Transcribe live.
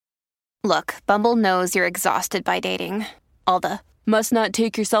Look, Bumble knows you're exhausted by dating. All the must not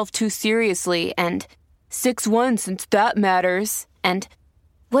take yourself too seriously and 6'1" since that matters. And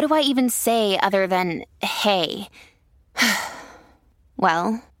what do I even say other than hey?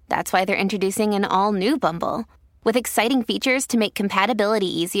 Well, that's why they're introducing an all-new Bumble with exciting features to make compatibility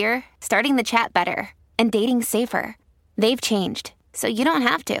easier, starting the chat better, and dating safer. They've changed, so you don't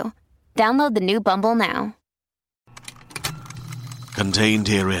have to. Download the new Bumble now. Contained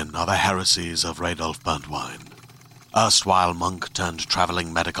herein are the heresies of Radolf Burntwine, erstwhile monk turned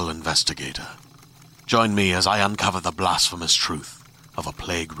traveling medical investigator. Join me as I uncover the blasphemous truth of a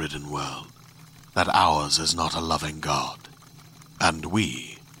plague-ridden world, that ours is not a loving God, and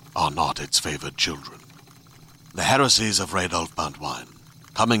we are not its favored children. The heresies of Radolf Burntwine,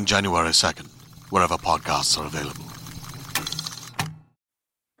 coming January 2nd, wherever podcasts are available.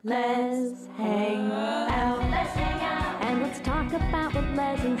 Let's hang out. Let's hang out. And let's talk about what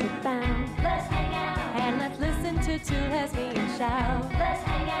legends about. Let's hang out. And let's listen to two lesbians shout. Let's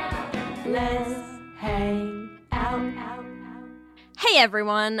hang out. Let's hang out. Hey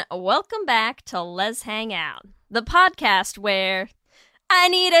everyone, welcome back to Let's Hang Out, the podcast where I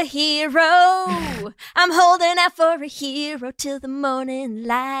need a hero. I'm holding out for a hero till the morning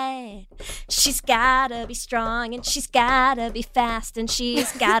light. She's gotta be strong and she's gotta be fast and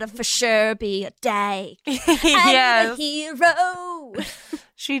she's gotta for sure be a dyke. I need a hero.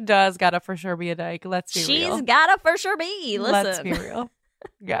 She does gotta for sure be a dyke. Let's be real. She's gotta for sure be. Listen. Let's be real.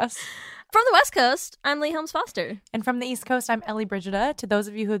 Yes. From the West Coast, I'm Lee Helms Foster. And from the East Coast, I'm Ellie Brigida. To those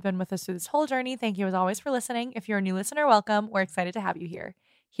of you who have been with us through this whole journey, thank you as always for listening. If you're a new listener, welcome. We're excited to have you here.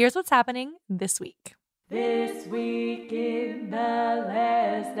 Here's what's happening this week. This week in the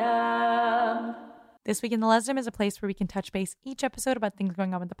Lesdom. This week in the Lesdom is a place where we can touch base each episode about things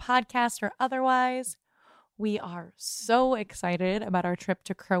going on with the podcast or otherwise. We are so excited about our trip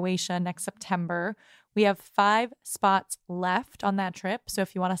to Croatia next September. We have 5 spots left on that trip, so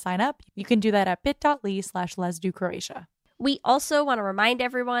if you want to sign up, you can do that at bit.ly/Let'sDoCroatia. We also want to remind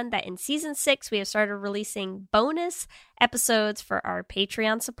everyone that in Season 6, we have started releasing bonus episodes for our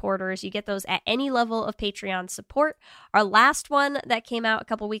Patreon supporters. You get those at any level of Patreon support. Our last one that came out a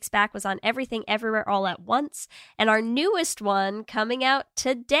couple weeks back was on Everything Everywhere All at Once. And our newest one coming out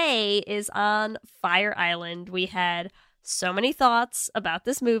today is on Fire Island. We had so many thoughts about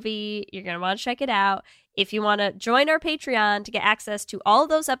this movie. You're going to want to check it out. If you want to join our Patreon to get access to all of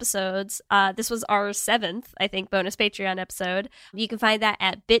those episodes, this was our 7th, I think, bonus Patreon episode. You can find that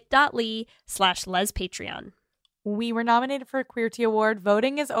at bit.ly/LesPatreon. We were nominated for a Queer Tea Award.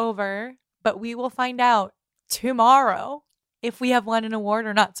 Voting is over, but we will find out tomorrow if we have won an award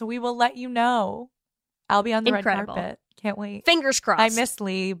or not. So we will let you know. I'll be on the red carpet. Can't wait. Fingers crossed. I miss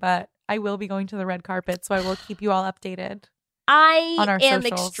Lee, but I will be going to the red carpet, so I will keep you all updated. I on our am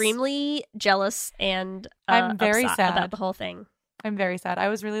socials. Extremely jealous and I'm very sad about the whole thing. I'm very sad. I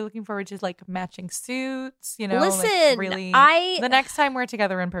was really looking forward to like matching suits, you know. Listen, like, really, the next time we're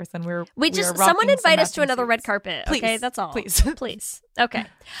together in person, someone invite us to another red carpet. Please, okay, that's all. Please. Please. Okay.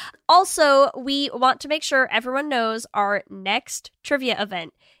 Also, we want to make sure everyone knows our next trivia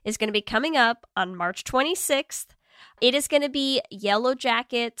event is going to be coming up on March 26th. It is going to be Yellow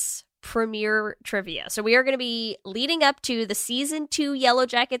Jackets premiere trivia. So we are going to be leading up to the season 2 Yellow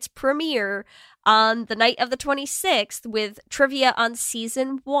Jackets premiere on the night of the 26th with trivia on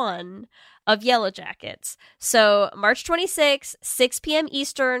season 1 of Yellow Jackets. So March 26th, 6 p.m.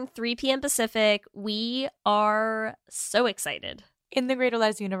 Eastern, 3 p.m. Pacific. We are so excited. In the Greater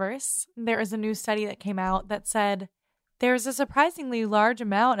Les universe, there is a new study that came out that said there's a surprisingly large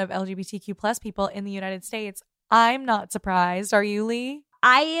amount of LGBTQ plus people in the United States. I'm not surprised. Are you, Lee?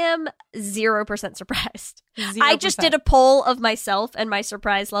 I am 0% surprised. 0%. I just did a poll of myself and my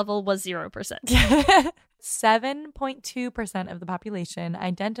surprise level was 0%. 7.2% of the population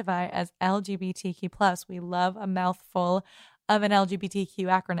identify as LGBTQ plus. We love a mouthful of an LGBTQ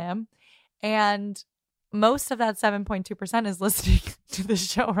acronym. And most of that 7.2% is listening to the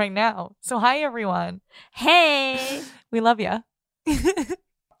show right now. So hi, everyone. Hey. We love you.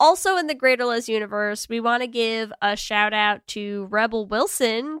 Also in the Greater Les universe, we want to give a shout out to Rebel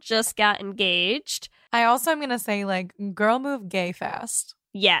Wilson, just got engaged. I also am going to say, like, girl move gay fast.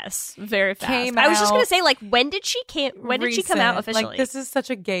 Yes, very fast. I was just going to say, like, when did she come out officially? Like, this is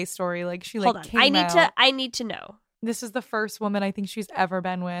such a gay story. Like, she Hold on. came out. I need to know. This is the first woman I think she's ever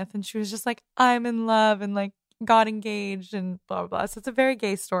been with, and she was just like, I'm in love, and like got engaged and blah, blah, blah. So it's a very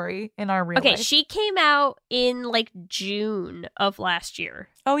gay story in our real life. Okay, she came out in like June of last year.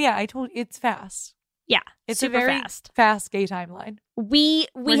 Oh yeah, I told you, it's fast. Yeah, it's super a very fast gay timeline. We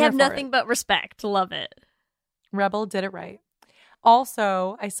have nothing but respect. Love it. Rebel did it right.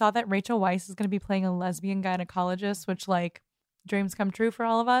 Also, I saw that Rachel Weisz is going to be playing a lesbian gynecologist, which, like, dreams come true for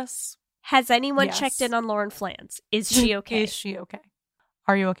all of us. Has anyone Yes. checked in on Lauren Flans? Is she okay? Is she okay?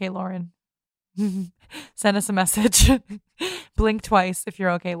 Are you okay, Lauren? Send us a message. Blink twice if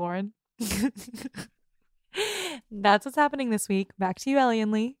you're okay, Lauren. That's what's happening this week. Back to you, Ellie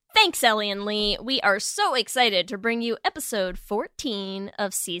and Lee. Thanks, Ellie and Lee. We are so excited to bring you episode 14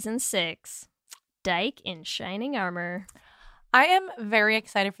 of season 6, Dyke in Shining Armor. I am very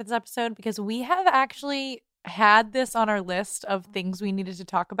excited for this episode because we have actually had this on our list of things we needed to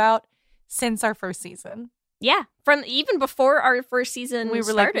talk about since our first season. Yeah, from even before our first season We were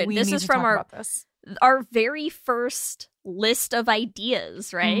started. like, we this need is to from talk about this. our very first list of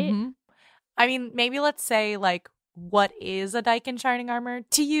ideas, right? Mhm. I mean, maybe let's say, like, what is a dyke in shining armor?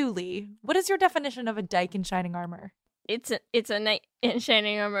 To you, Lee, what is your definition of a dyke in shining armor? It's a knight in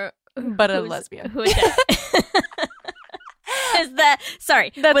shining armor, But a lesbian. Who is that? Is that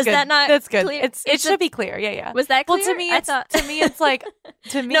sorry? That's was good. that not? That's good. Clear? It should be clear. Yeah. Was that clear? Well, to me, I it's thought... like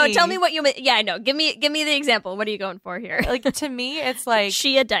to me. No, tell me what you mean. Yeah, I know. Give me the example. What are you going for here? Like, to me, it's like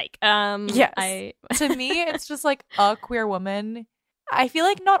she a dyke. Yes. I to me, it's just like a queer woman. I feel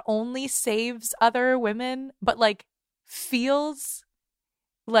like not only saves other women, but like feels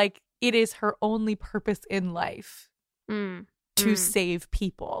like it is her only purpose in life to save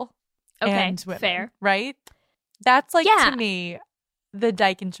people. Okay, and women, fair. Right? That's like, Yeah. to me, the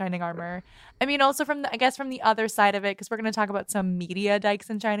dyke in shining armor. I mean, also from the other side of it, because we're going to talk about some media dykes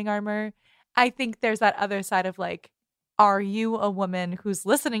in shining armor. I think there's that other side of like, are you a woman who's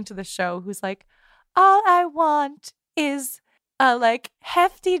listening to the show who's like, all I want is a like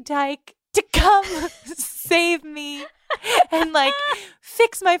hefty dyke to come save me and like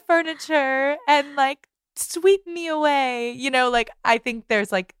fix my furniture and like sweep me away. You know, like, I think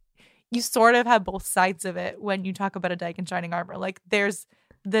there's like, you sort of have both sides of it when you talk about a dyke in shining armor. Like, there's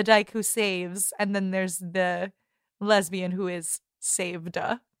the dyke who saves, and then there's the lesbian who is saved.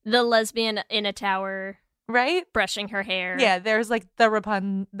 The lesbian in a tower, Right? brushing her hair. Yeah, there's like the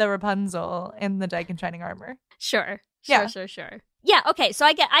Rapunzel in the dyke in shining armor. Sure. Yeah. Yeah. Okay. So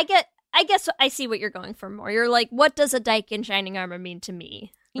I guess I see what you're going for more. You're like, what does a dyke in shining armor mean to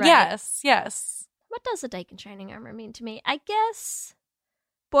me? Right? Yes. What does a dyke in shining armor mean to me? I guess.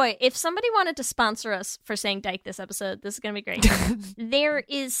 Boy, if somebody wanted to sponsor us for saying dyke this episode, this is gonna be great. There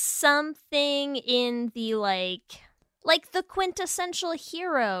is something in the like the quintessential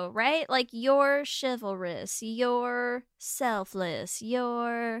hero, right? Like, you're chivalrous, you're selfless,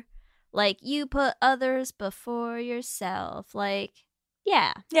 you're like, you put others before yourself. Like,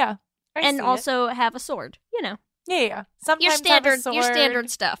 yeah. Yeah. I And see also have a sword, you know. it. Yeah. Sometimes Your have a standard sword,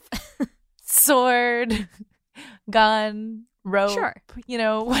 stuff. sword, gun, rope, Sure. you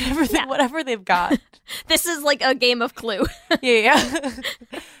know, whatever they've got. This is like a game of Clue. Yeah.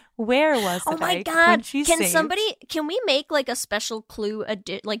 Where was the Oh my dyke god! when she saved? Can we make like a special Clue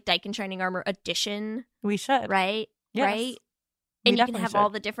like Dyke in Shining Armor edition? We should. Right? Yes. Right? We And you can definitely have should.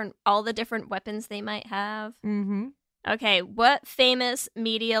 all the different weapons they might have. Mm-hmm. Okay, what famous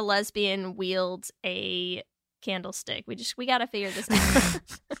media lesbian wields a candlestick? We gotta figure this out.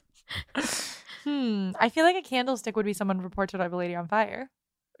 I feel like a candlestick would be someone from Portrait of a Lady on Fire.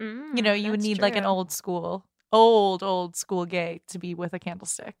 You know, you would that's need like an true. old school gay to be with a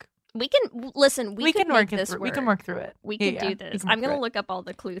candlestick. We can listen. We could work make it this through. work. We can work through it. We Yeah, could yeah. do this. We can I'm work gonna through look up all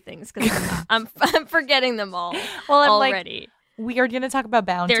the Clue things because I'm forgetting them all. Well, I'm like, already. we are going to talk about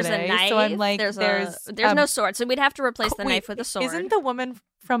Bound There's today, a knife. so I'm like, there's there's no sword, so we'd have to replace the wait, knife with a sword. Isn't the woman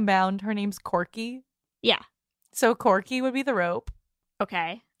from Bound, her name's Corky? Yeah. So Corky would be the rope,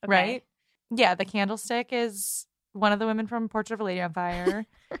 Okay. right? Yeah, the candlestick is one of the women from Portrait of a Lady on Fire.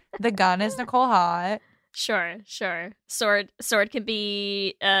 The gun is Nicole Hott. Sure. Sword can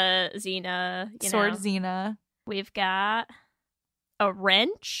be Xena. Sword Xena. We've got a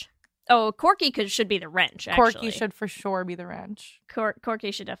wrench. Oh, Corky should be the wrench. Actually. Corky should for sure be the wrench.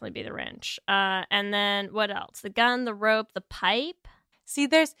 Corky should definitely be the wrench. And then what else? The gun, the rope, the pipe. See,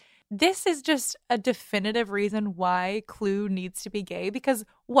 this is just a definitive reason why Clue needs to be gay, because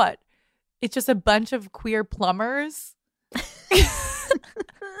what? It's just a bunch of queer plumbers.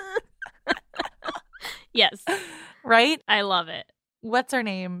 Yes. Right? I love it. What's her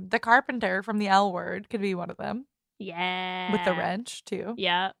name? The carpenter from the L Word could be one of them. Yeah. With the wrench, too.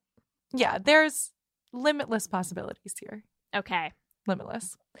 Yeah. Yeah, there's limitless possibilities here. Okay.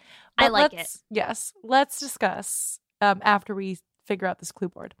 Limitless. I But like it. Yes. Let's discuss, after we figure out this clue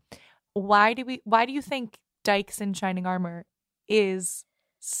board, why do you think Dykes in Shining Armor is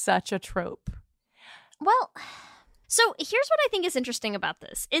such a trope? Well, So here's what I think is interesting about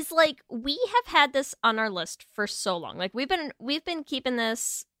this is like we have had this on our list for so long. Like we've been keeping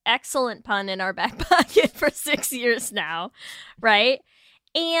this excellent pun in our back pocket for 6 years now, right?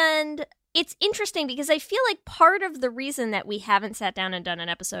 And it's interesting because I feel like part of the reason that we haven't sat down and done an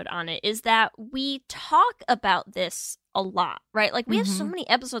episode on it is that we talk about this a lot, right? Like we have so many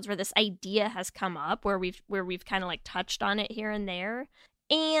episodes where this idea has come up where we've kind of like touched on it here and there.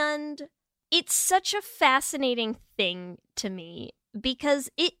 And it's such a fascinating thing to me because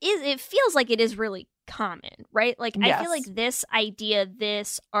it feels like it is really common, right? Like I feel like this idea,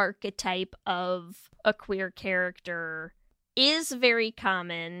 this archetype of a queer character is very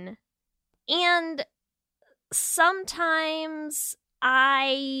common. And sometimes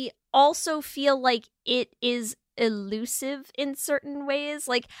I also feel like it is elusive in certain ways.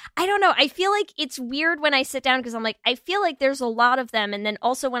 Like, I don't know. I feel like it's weird when I sit down because I'm like, I feel like there's a lot of them. And then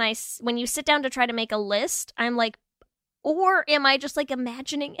also when you sit down to try to make a list, I'm like, or am I just like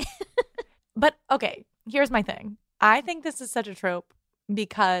imagining it? But okay, here's my thing. I think this is such a trope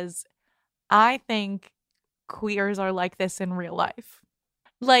because I think queers are like this in real life.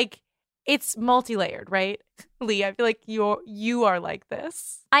 Like, it's multi-layered, right? Lee, I feel like you are like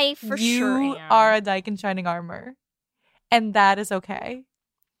this. I for sure am. You are a Dyke in shining armor. And that is okay.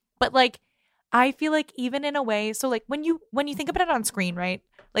 But like, I feel like even in a way, so like when you think about it on screen, right?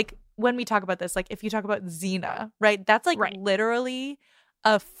 Like when we talk about this, like if you talk about Xena, right? That's like literally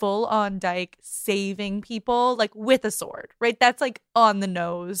a full-on Dyke saving people like with a sword, right? That's like on the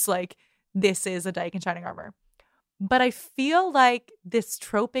nose, like this is a Dyke in shining armor. But I feel like this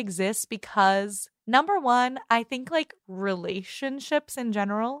trope exists because, number one, I think like relationships in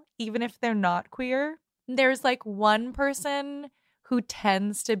general, even if they're not queer, there's like one person who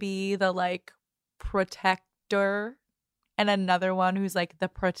tends to be the like protector and another one who's like the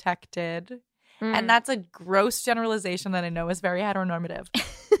protected. And that's a gross generalization that I know is very heteronormative.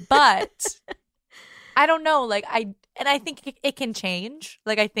 But I don't know. Like I think it can change.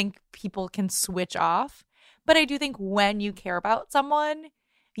 Like I think people can switch off. But I do think when you care about someone,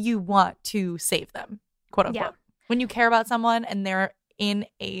 you want to save them, quote unquote. Yeah. When you care about someone and they're in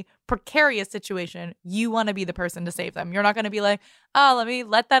a precarious situation, you want to be the person to save them. You're not going to be like, oh,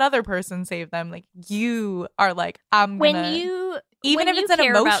 let that other person save them. Like you are like, I'm going to. Even if it's an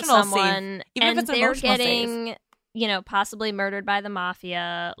emotional save. Even if it's an emotional getting, save. Possibly murdered by the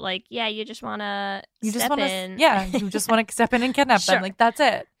mafia. Like, yeah, you just want to step in. Yeah, you just want to step in and kidnap them. Like, that's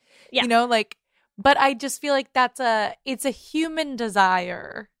it. Yeah. But I just feel like it's a human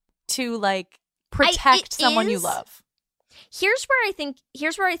desire to like protect someone you love. Here's where I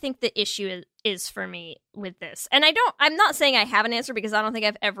think the issue is for me with this. And I'm not saying I have an answer because I don't think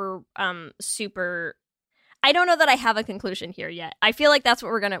I've ever I don't know that I have a conclusion here yet. I feel like that's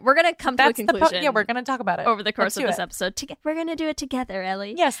what we're gonna come to a conclusion. We're gonna talk about it over the course of this episode. We're gonna do it together,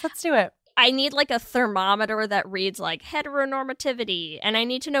 Ellie. Yes, let's do it. I need like a thermometer that reads like heteronormativity, and I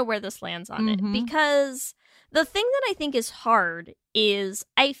need to know where this lands on it. Because the thing that I think is hard is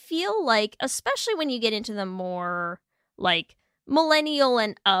I feel like, especially when you get into the more like millennial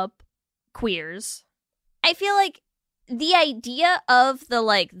and up queers, I feel like the idea of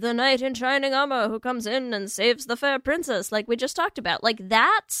the knight in shining armor who comes in and saves the fair princess, like we just talked about, like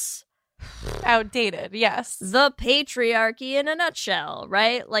that's outdated. Yes, the patriarchy in a nutshell,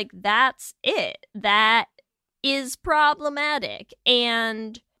 right? Like that's it. That is problematic.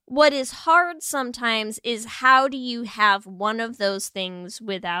 And what is hard sometimes is how do you have one of those things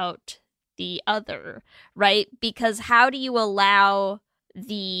without the other, right? Because how do you allow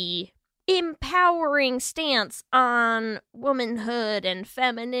the empowering stance on womanhood and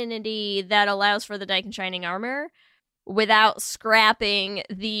femininity that allows for the Dyke in shining armor without scrapping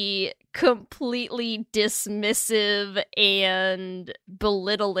the completely dismissive and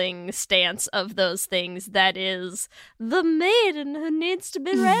belittling stance of those things that is the maiden who needs to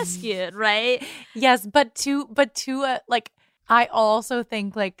be rescued, right? Yes, but to like I also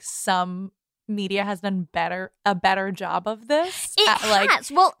think like some media has done a better job of this. It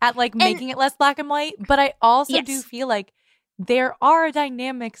has. At making it less black and white. But I also do feel like there are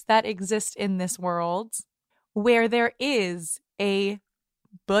dynamics that exist in this world where there is a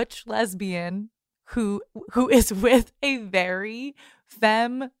butch lesbian who is with a very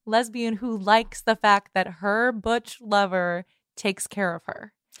femme lesbian who likes the fact that her butch lover takes care of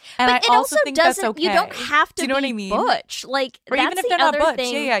her. And but I also think that's okay. You don't have to do you know be what I mean? butch. Like, or that's even if the they're not other butch.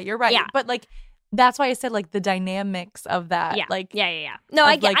 thing. Yeah, you're right. Yeah. But like that's why I said like the dynamics of that. Yeah. Like Yeah. No,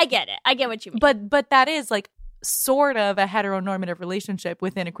 I get it. I get what you mean. But that is like sort of a heteronormative relationship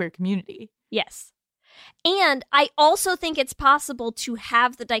within a queer community. Yes. And I also think it's possible to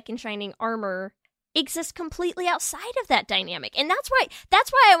have the Dyke in shining armor exist completely outside of that dynamic. And that's why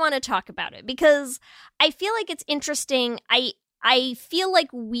I want to talk about it, because I feel like it's interesting. I feel like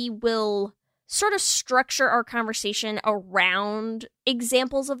we will sort of structure our conversation around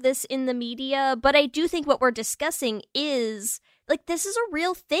examples of this in the media, but I do think what we're discussing is, like, this is a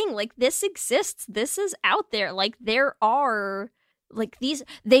real thing. Like, this exists. This is out there. Like, there are, like,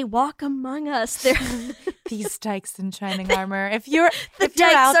 they walk among us. They're these dykes in shining armor. If you're dykes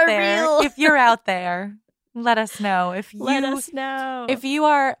out are there, real. if you're out there, let us know. Let us know. If you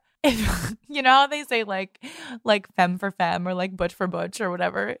are, if you know how they say like femme for femme or like butch for butch or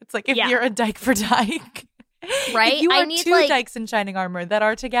whatever. It's like if you're a dyke for dyke. Right? If you are I need, two dykes in shining armor that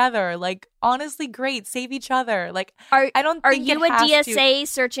are together, like, honestly, great, save each other. Like, I don't think you it a has DSA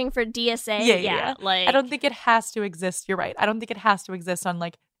searching for DSA? Yeah. Like, I don't think it has to exist. You're right. I don't think it has to exist on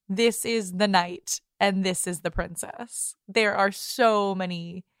like, this is the knight and this is the princess. There are so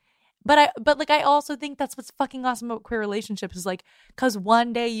many. But I also think that's what's fucking awesome about queer relationships is like, because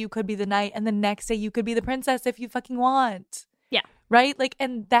one day you could be the knight and the next day you could be the princess if you fucking want. Yeah. Right? Like,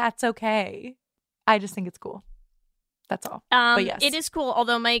 and that's okay. I just think it's cool. That's all. But yes. It is cool.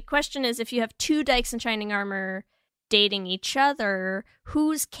 Although my question is, if you have two dykes in shining armor dating each other,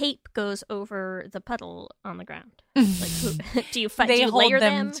 whose cape goes over the puddle on the ground? Like, do you fight? They do you hold layer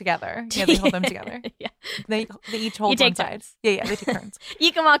them together. Yeah, they hold them together. Yeah. They each hold You one take side. turns. Yeah, they take turns.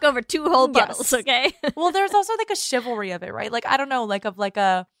 You can walk over two whole Yes. puddles, okay? Well, there's also like a chivalry of it, right? Like, I don't know, like of like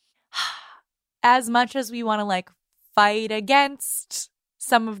a, as much as we want to like fight against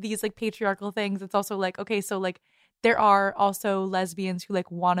some of these like patriarchal things, it's also like, okay, so like there are also lesbians who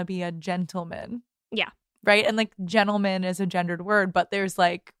like want to be a gentleman. Yeah. Right? And like gentleman is a gendered word, but there's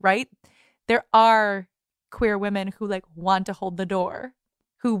like, right? There are queer women who like want to hold the door,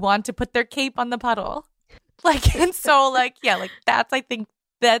 who want to put their cape on the puddle. Like, and so like, yeah, like that's, I think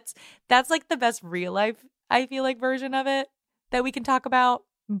that's like the best real life, I feel like, version of it that we can talk about.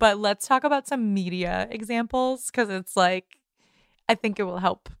 But let's talk about some media examples, because it's like, I think it will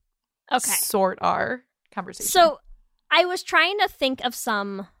help sort our conversation. So I was trying to think of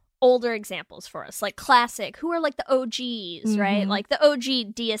some older examples for us, like classic, who are like the OGs, right? Like the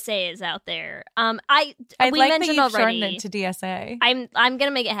OG DSAs out there. We like mentioned that you've already. shortened it to DSA. I'm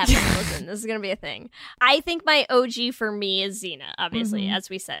gonna make it happen. Listen, this is gonna be a thing. I think my OG for me is Xena, obviously, as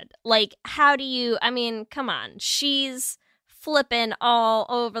we said. Like, how do you? I mean, come on, she's flipping all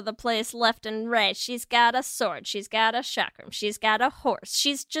over the place, left and right. She's got a sword. She's got a chakram. She's got a horse.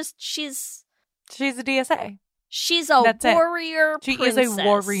 She's a DSA. She's a warrior princess. She is a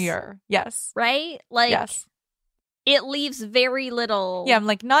warrior. Yes. Right? Like, yes. It leaves very little. Yeah, I'm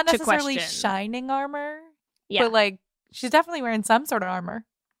like, not necessarily question. shining armor. Yeah. But like, she's definitely wearing some sort of armor.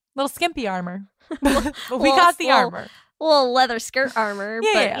 Little skimpy armor. Well, we got the armor. Little leather skirt armor,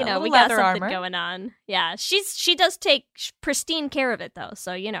 but you know, we got something armor going on. Yeah, she does take pristine care of it though,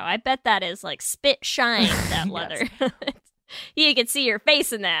 so you know, I bet that is like spit shine, that leather. You can see your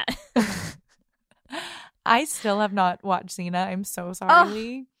face in that. I still have not watched Xena. I'm so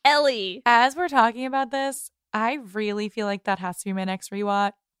sorry. Oh, Ellie. As we're talking about this, I really feel like that has to be my next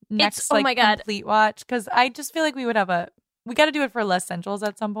rewatch. Oh my God. Complete watch. Because I just feel like we got to do it for Les Centrals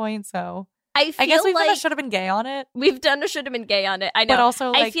at some point, so. I guess we've done a Should Have Been Gay on it. We've done a Should Have Been Gay on it. I know. But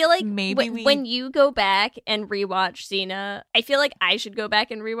also, like, I feel like maybe when you go back and rewatch Xena, I feel like I should go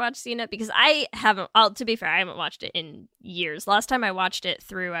back and rewatch Xena, because I haven't. To be fair, I haven't watched it in years. Last time I watched it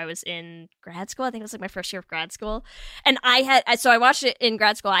I was in grad school. I think it was like my first year of grad school, and I watched it in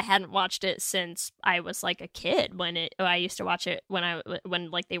grad school. I hadn't watched it since I was like a kid I used to watch it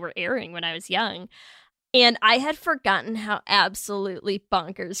when like they were airing when I was young. And I had forgotten how absolutely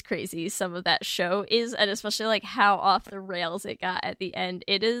bonkers crazy some of that show is, and especially like how off the rails it got at the end.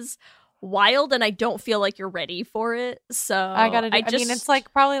 It is wild, and I don't feel like you're ready for it. So I mean, it's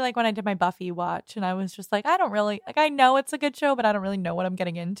like probably like when I did my Buffy watch, and I was just like, I don't really like. I know it's a good show, but I don't really know what I'm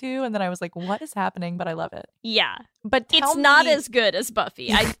getting into. And then I was like, what is happening? But I love it. Yeah, but it's not as good as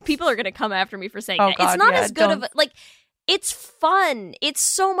Buffy. People are gonna come after me for saying that. God, it's not as good of like. It's fun. It's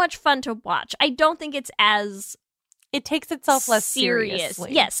so much fun to watch. I don't think it's as... It takes itself less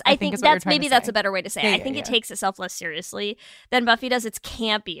seriously. Yes, I think that's a better way to say it. I think it takes itself less seriously than Buffy does. It's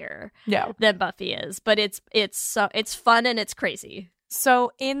campier than Buffy is, but it's fun and it's crazy.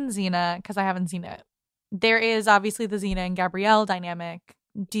 So in Xena, because I haven't seen it, there is obviously the Xena and Gabrielle dynamic.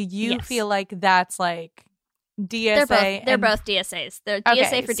 Do you feel like that's like... DSA. They're both DSAs. They're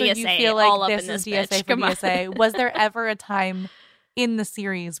DSA for DSA. You feel like all up this in this is DSA bitch. for Come DSA. on. Was there ever a time in the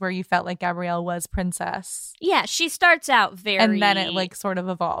series where you felt like Gabrielle was princess? Yeah, she starts out very, and then it like sort of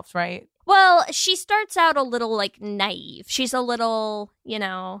evolved, right? Well, she starts out a little, like, naive. She's a little,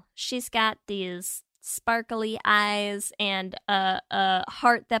 she's got these sparkly eyes and a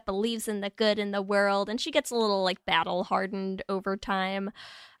heart that believes in the good in the world, and she gets a little, like, battle-hardened over time.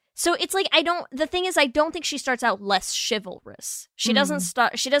 So it's like, the thing is, I don't think she starts out less chivalrous. She doesn't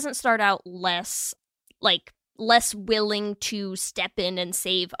start out less, like, less willing to step in and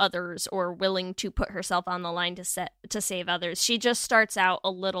save others or willing to put herself on the line to save others. She just starts out a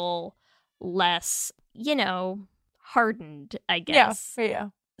little less, hardened, I guess. Yeah.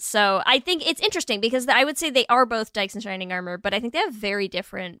 So I think it's interesting because I would say they are both Dykes in Shining Armor, but I think they have very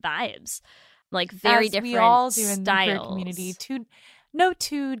different vibes, like very different styles. We all do in the queer community. No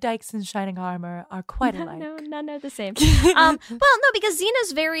two Dykes in Shining Armor are quite alike. No, none are the same. Well, no, because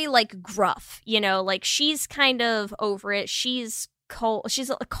Xena's very, like, gruff, like, she's kind of over it. She's cold.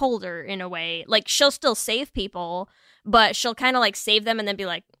 She's colder in a way. Like, she'll still save people, but she'll kind of, like, save them and then be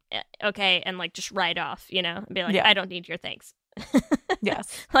like, okay, and, like, just ride off, and be like, I don't need your thanks.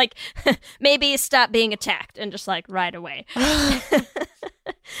 Yes. Like, maybe stop being attacked and just, like, ride away.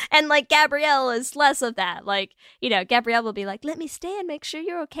 And, like, Gabrielle is less of that. Like, Gabrielle will be like, let me stay and make sure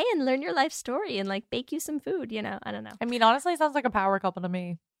you're okay and learn your life story and, like, bake you some food, I don't know. I mean, honestly, it sounds like a power couple to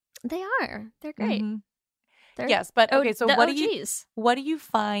me. They are. They're great. Mm-hmm. Yes, but, okay, so what do you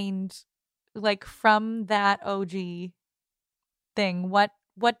find, like, from that OG thing?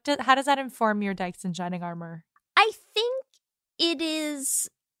 How does that inform your Dykes in Shining Armor? I think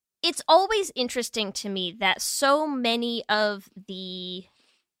it's always interesting to me that so many of the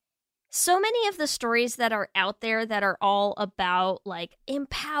stories that are out there that are all about, like,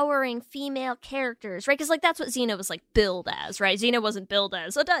 empowering female characters, right? Because, like, that's what Xena was, like, billed as, right? Xena wasn't billed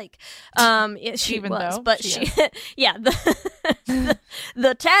as a dyke. She Even was, though but she yeah,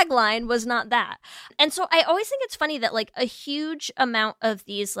 the tagline was not that. And so I always think it's funny that, like, a huge amount of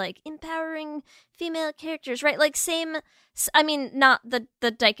these, like, empowering female characters, right? Like, not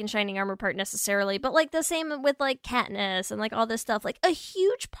the Dyke in Shining Armor part necessarily, but, like, the same with, like, Katniss and, like, all this stuff. Like, a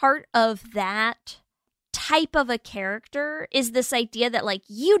huge part of that type of a character is this idea that, like,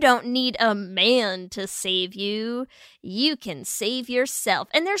 you don't need a man to save you. You can save yourself.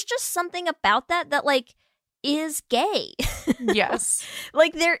 And there's just something about that, like, is gay. Yes.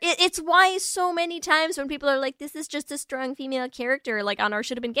 Like, it's why so many times when people are like, this is just a strong female character, like, on Our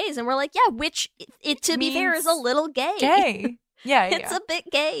Should Have Been Gays, and we're like, yeah, which, to be fair, is a little gay. Yeah, it's a bit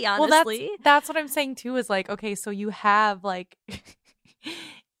gay, honestly. Well, that's what I'm saying, too, is, like, okay, so you have, like,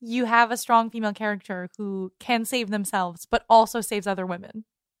 you have a strong female character who can save themselves, but also saves other women,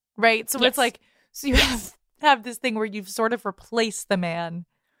 right? So it's like, so you have this thing where you've sort of replaced the man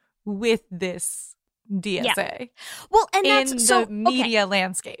with this DSA. Yeah. Well, and that's in the media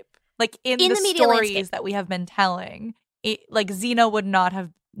landscape, like in the stories that we have been telling, like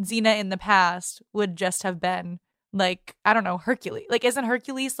Xena in the past would just have been, like, I don't know, Hercules. Like, isn't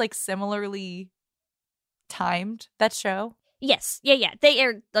Hercules, like, similarly timed, that show? Yes. Yeah. They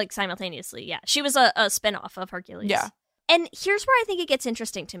aired, like, simultaneously. Yeah. She was a spinoff of Hercules. Yeah. And here's where I think it gets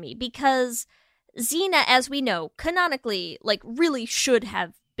interesting to me, because Xena, as we know, canonically, like, really should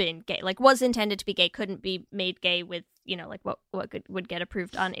have been gay, like, was intended to be gay, couldn't be made gay with, like, what would get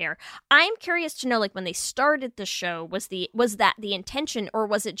approved on air. I'm curious to know, like, when they started the show, was that the intention, or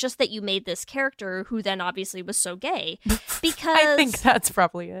was it just that you made this character who then obviously was so gay? Because I think that's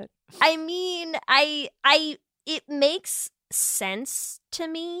probably it. I mean, it makes sense to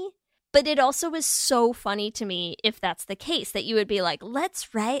me, but it also is so funny to me if that's the case, that you would be like,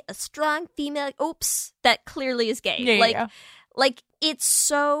 let's write a strong female, oops, that clearly is gay. Yeah. Like, it's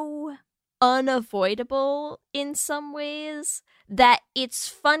so unavoidable in some ways that it's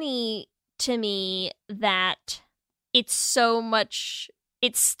funny to me that it's so much,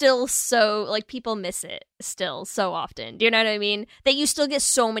 it's still so, like, people miss it still so often. Do you know what I mean? That you still get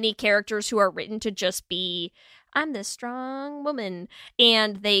so many characters who are written to just be, I'm this strong woman,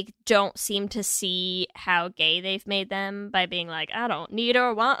 and they don't seem to see how gay they've made them by being like, I don't need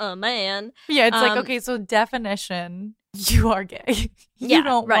or want a man. Yeah, it's like, okay, so definition, you are gay. You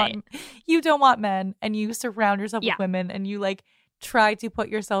don't want men, and you surround yourself with women, and you, like, try to put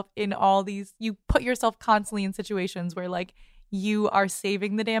yourself in you put yourself constantly in situations where, like, you are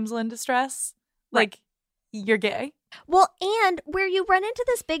saving the damsel in distress. Like, you're gay. Well, and where you run into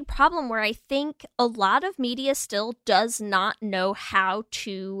this big problem where I think a lot of media still does not know how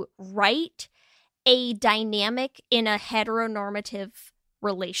to write a dynamic in a heteronormative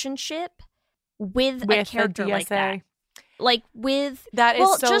relationship with a character like that. Like, with that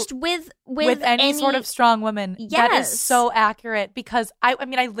is so, just with any sort of strong woman. Yes. That is so accurate, because I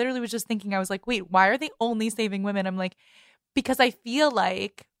mean, I literally was just thinking, I was like, wait, why are they only saving women? I'm like, because I feel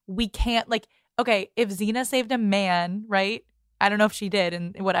like we can't, like, okay, if Xena saved a man, right? I don't know if she did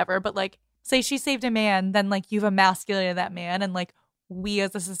and whatever, but like, say she saved a man, then like you've emasculated that man, and like we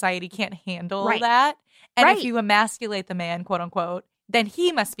as a society can't handle that. And if you emasculate the man, quote unquote, then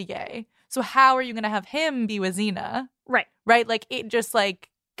he must be gay. So how are you going to have him be with Xena? Right? Like, it just like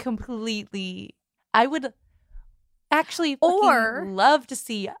completely, I would actually love to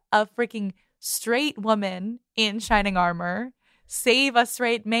see a freaking straight woman in shining armor save a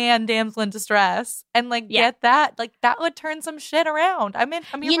straight man, damsel in distress, and like get that. Like, that would turn some shit around. I'm here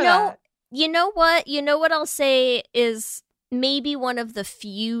for that. You know what I'll say is maybe one of the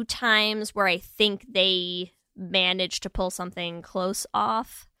few times where I think they managed to pull something close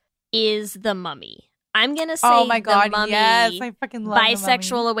off is The Mummy. I'm going to say oh my God, The Mummy, yes, I fucking love bisexual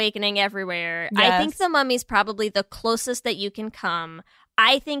The Mummy. awakening everywhere. Yes. I think The Mummy's probably the closest that you can come.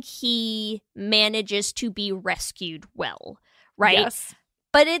 I think he manages to be rescued well, right? Yes.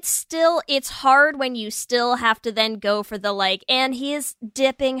 But it's hard when you still have to then go for the like, and he is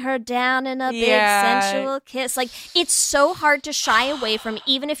dipping her down in a big sensual kiss. Like, it's so hard to shy away from,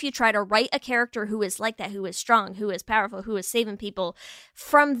 even if you try to write a character who is like that, who is strong, who is powerful, who is saving people,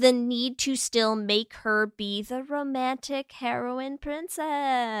 from the need to still make her be the romantic heroine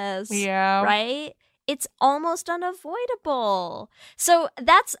princess. Yeah. Right? It's almost unavoidable. So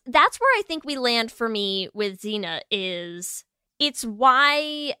that's where I think we land for me with Xena is... It's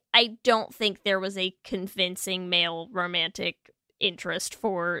why I don't think there was a convincing male romantic interest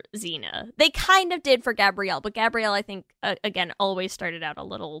for Xena. They kind of did for Gabrielle, but Gabrielle, I think, again, always started out a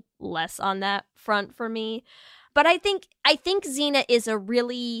little less on that front for me. But I think Xena is a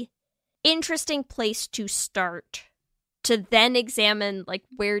really interesting place to start, to then examine, like,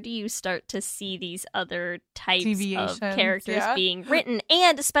 where do you start to see these other types of characters being written,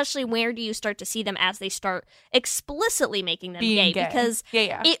 and especially where do you start to see them as they start explicitly making them gay. Because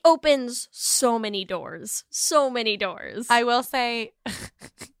it opens so many doors. I will say,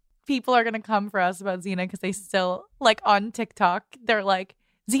 people are going to come for us about Xena because they still, like, on TikTok, they're like,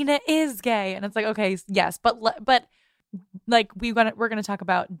 Xena is gay. And it's like, okay, yes, but like, we're gonna talk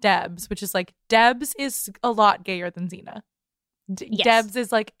about Debs, which is like, Debs is a lot gayer than Xena. Debs is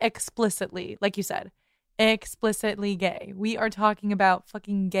like explicitly, like you said, explicitly gay. We are talking about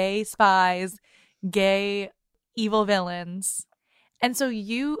fucking gay spies, gay evil villains. And so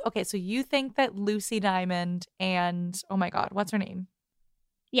you think that Lucy Diamond and, oh my God, what's her name?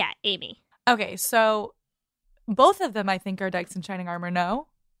 Yeah, Amy. Okay, so both of them I think are Dykes in shining armor, no?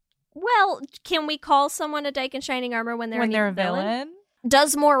 Well, can we call someone a Dyke in shining armor when they're a villain?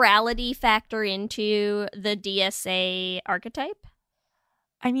 Does morality factor into the DSA archetype?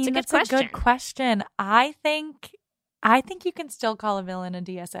 I mean, that's a good question. I think you can still call a villain a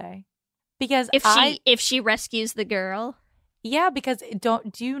DSA because if she rescues the girl. Yeah, because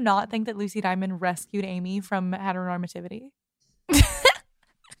do you not think that Lucy Diamond rescued Amy from heteronormativity?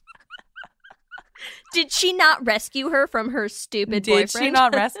 Did she not rescue her from her stupid boyfriend? Did she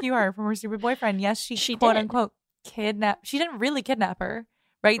not rescue her from her stupid boyfriend? Yes, she quote unquote kidnapped. She didn't really kidnap her,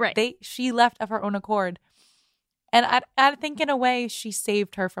 right? She left of her own accord, and I think in a way she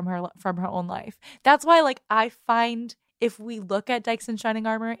saved her from her own life. That's why, like, I find if we look at Dykes in shining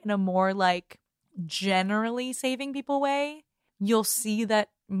armor in a more like generally saving people way, you'll see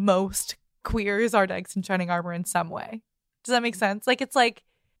that most queers are Dykes in shining armor in some way. Does that make sense? Like, it's like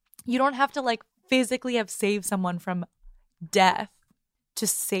you don't have to like physically have saved someone from death to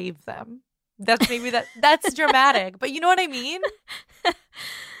save them. That's dramatic, but you know what I mean?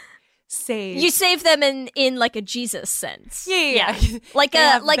 You save them in like a Jesus sense. Yeah. Like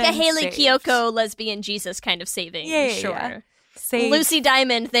a Haley Kiyoko lesbian Jesus kind of saving. Sure. Lucy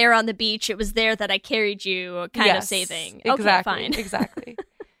Diamond there on the beach, it was there that I carried you kind of saving. Exactly, okay, fine. Exactly.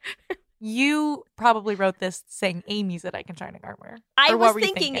 You probably wrote this saying Amy's a Dyke in shining armor. I was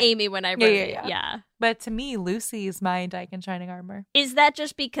thinking Amy when I wrote it. Yeah. But to me, Lucy is my Dyke in shining armor. Is that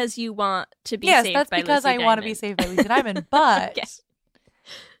just because you want to be saved by Lucy Diamond? Yes, that's because I want to be saved by Lucy Diamond. But okay.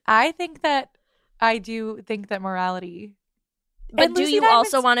 I do think that morality. But do you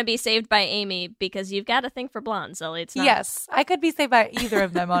also want to be saved by Amy because you've got a thing for blondes, Ellie? It's not... Yes, I could be saved by either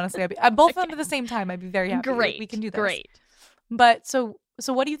of them, honestly. Both of them at the same time. I'd be very happy. Great. We can do this. Great. But so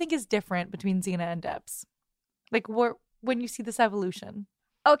what do you think is different between Xena and Debs? Like, when you see this evolution?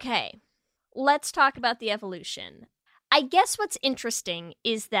 Okay, let's talk about the evolution. I guess what's interesting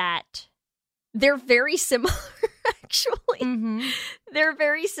is that they're very similar, actually. Mm-hmm. They're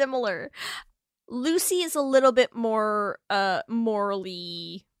very similar. Lucy is a little bit more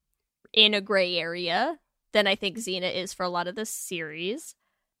morally in a gray area than I think Xena is for a lot of the series.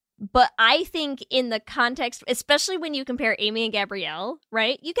 But I think in the context, especially when you compare Amy and Gabrielle,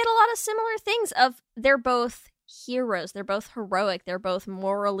 right, you get a lot of similar things of they're both heroes. They're both heroic. They're both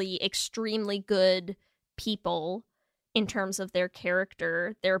morally extremely good people in terms of their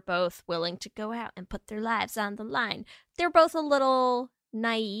character. They're both willing to go out and put their lives on the line. They're both a little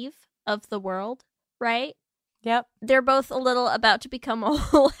naive of the world, right? Yep. They're both a little about to become a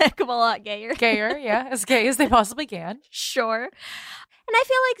whole heck of a lot gayer. Gayer, yeah. As gay as they possibly can. Sure. And I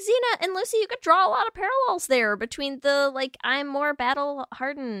feel like Xena and Lucy, you could draw a lot of parallels there between the, like, I'm more battle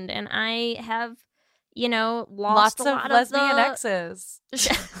hardened and I have, you know, lost lots a lot of lesbian the... exes.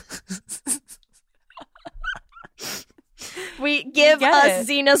 We give us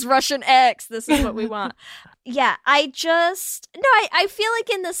Xena's Russian ex. This is what we want. Yeah, I feel like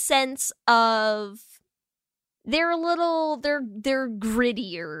in the sense of they're a little, they're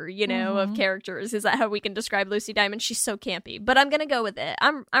grittier, you know, of characters. Is that how we can describe Lucy Diamond? She's so campy, but I'm gonna go with it.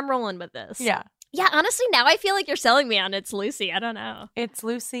 I'm rolling with this. Yeah. Yeah, honestly, now I feel like you're selling me on it's Lucy. I don't know. It's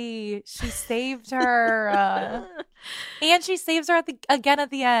Lucy. She saved her. And she saves her again at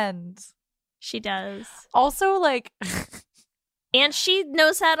the end. She does. Also, like... and she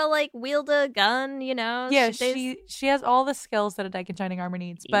knows how to, like, wield a gun, you know? Yeah, she has all the skills that a Dyke in Shining Armor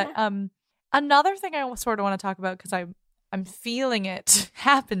needs. Yeah. But another thing I sort of want to talk about, because I'm feeling it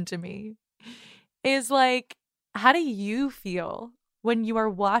happen to me, is, like, how do you feel when you are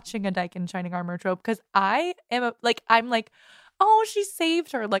watching a Dyke in Shining Armor trope? Because I'm like, oh, she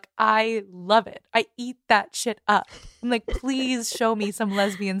saved her. Like, I love it. I eat that shit up. I'm like, please show me some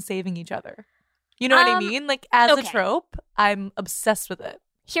lesbians saving each other. You know what I mean? Like, as a trope, I'm obsessed with it.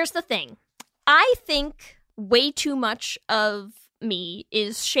 Here's the thing. I think way too much of me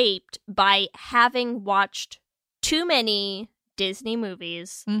is shaped by having watched too many Disney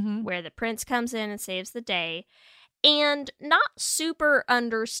movies where the prince comes in and saves the day, and not super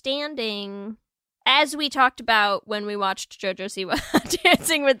understanding, as we talked about when we watched JoJo Siwa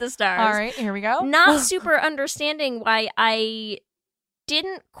Dancing with the Stars. All right, here we go. Not super understanding why I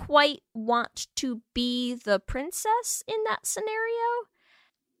didn't quite want to be the princess in that scenario.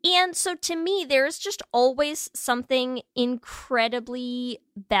 And so to me, there's just always something incredibly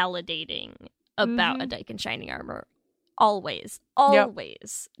validating about a Dyke in Shining Armor. Always.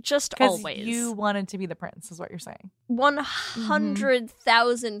 Just always. You wanted to be the prince, is what you're saying.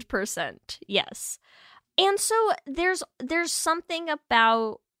 100,000%. Yes. And so there's something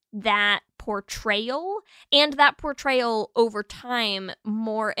about that portrayal, and that portrayal over time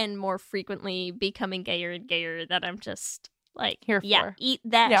more and more frequently becoming gayer and gayer, that I'm just like, here yeah, for. Eat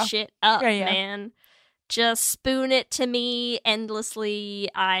that shit up, Yeah. man. Just spoon it to me endlessly.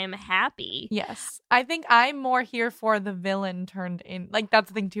 I'm happy. Yes. I think I'm more here for the villain turned in. Like, that's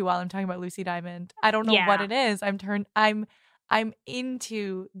the thing too, while I'm talking about Lucy Diamond. I don't know what it is. I'm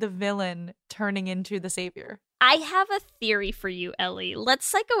into the villain turning into the savior. I have a theory for you, Ellie.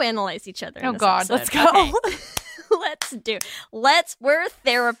 Let's psychoanalyze each other. Oh God, episode. let's go. Okay. We're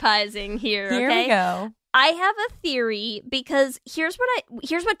therapizing here. Here okay? we go. I have a theory because here's what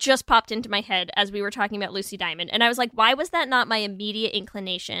just popped into my head as we were talking about Lucy Diamond. And I was like, why was that not my immediate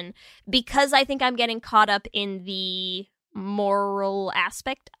inclination? Because I think I'm getting caught up in the moral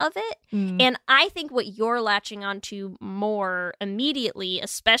aspect of it. And I think what you're latching onto more immediately,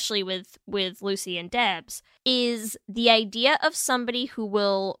 especially with Lucy and Debs, is the idea of somebody who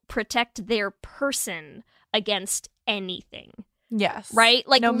will protect their person against anything. Yes. Right?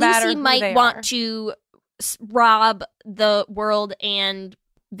 Like, no Lucy might want to rob the world and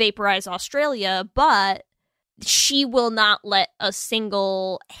vaporize Australia, but she will not let a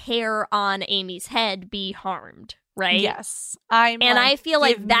single hair on Amy's head be harmed, right? Yes. I feel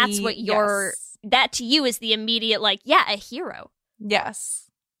like that's what that to you is the immediate, like, yeah, a hero. Yes.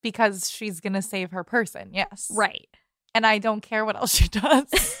 Because she's going to save her person. Yes. Right. And I don't care what else she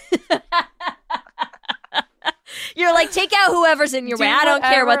does. You're like, take out whoever's in your way. I don't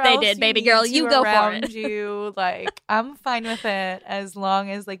care what they did, baby girl. You go for it. You, like, I'm fine with it as long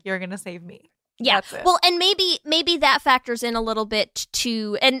as, like, you're gonna save me. Yeah. That's it. Well, and maybe that factors in a little bit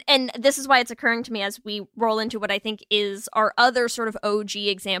to, and this is why it's occurring to me as we roll into what I think is our other sort of OG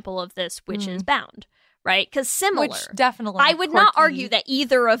example of this, which is Bound, right? Because similar, which definitely, I would not argue that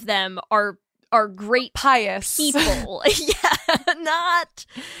either of them are great pious people. Yeah, not.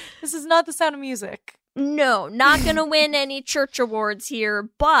 This is not The Sound of Music. No, not going to win any church awards here,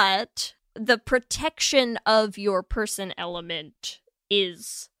 but the protection of your person element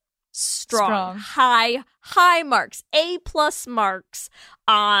is strong. High marks, A+ marks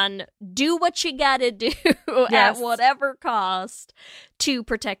on do what you got to do at whatever cost to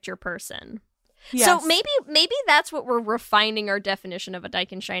protect your person. Yes. So maybe that's what we're refining our definition of a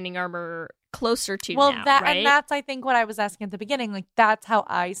Dyke in shining armor closer to now, right? And that's, I think, what I was asking at the beginning. Like, that's how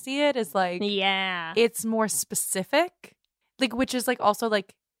I see it, is like, yeah, it's more specific, like, which is like also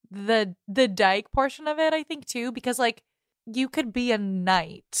like the Dyke portion of it, I think, too, because like you could be a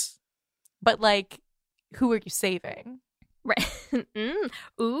knight, but like, who are you saving? right.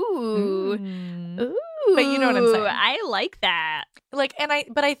 Ooh. Ooh. But you know what I'm saying. I like that. Like,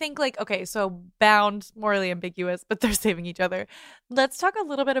 but I think like, okay, so bound, morally ambiguous, but they're saving each other. Let's talk a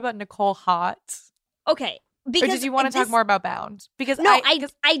little bit about Nicole Hott. Okay. Or did you want to talk more about Bound? Because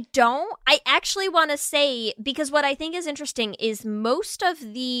I don't. I actually want to say, because what I think is interesting is most of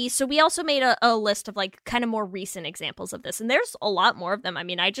so we also made a list of like kind of more recent examples of this, and there's a lot more of them. I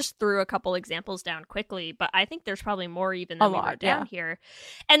mean, I just threw a couple examples down quickly, but I think there's probably more even than we wrote down here.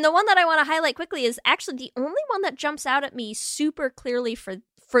 And the one that I want to highlight quickly is actually the only one that jumps out at me super clearly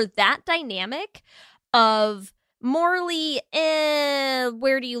for that dynamic of morally,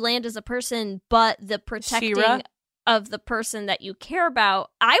 where do you land as a person, but the protecting Shira? of the person that you care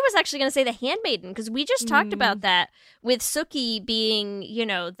about. I was actually going to say the handmaiden, because we just talked about that with Suki being, you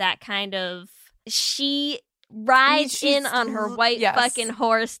know, that kind of, she rides in on her white fucking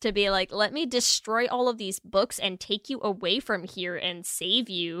horse to be like, let me destroy all of these books and take you away from here and save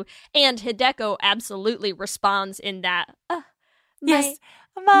you. And Hideko absolutely responds in that, yes.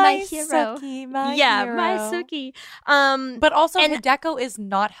 My hero. Suki, my hero. My Suki. But also, Hideko is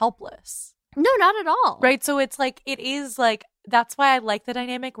not helpless. No, not at all. Right? So it's like, it is like, that's why I like the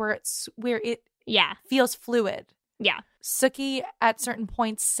dynamic where it feels fluid. Yeah. Suki at certain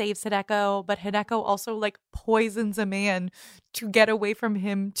points saves Hideko, but Hideko also like poisons a man to get away from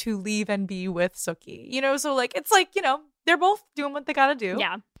him to leave and be with Suki. You know, so like, it's like, you know, they're both doing what they gotta do.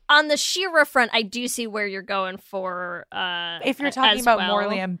 Yeah. On the Shira front, I do see where you're going for. If you're talking about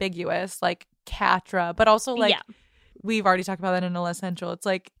morally ambiguous, like Catra, but also like we've already talked about that in Essential. It's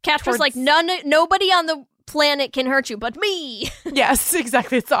like Catra's like nobody on the planet can hurt you but me. Yes,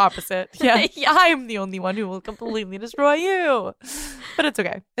 exactly. It's the opposite. Yeah, I'm the only one who will completely destroy you. But it's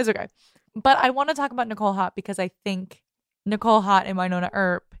okay. It's okay. But I want to talk about Nicole Hott because I think Nicole Hott and Wynonna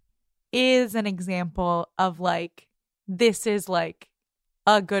Earp is an example of like, this is like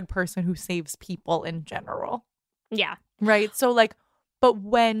a good person who saves people in general. Yeah. Right? So like, but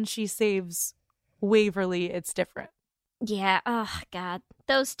when she saves Waverly, it's different. Yeah. Oh, God.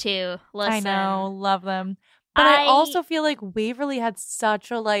 Those two. Listen. I know. Love them. But I also feel like Waverly had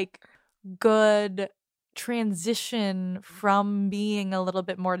such a like good transition from being a little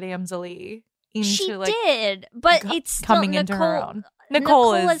bit more damsel-y into she like did, but it's still coming into her own.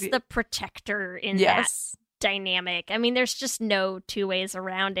 Nicole is the protector in that dynamic. I mean, there's just no two ways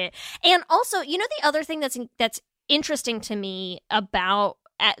around it. And also, you know, the other thing that's interesting to me about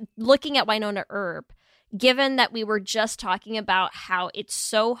looking at Wynonna Earp, given that we were just talking about how it's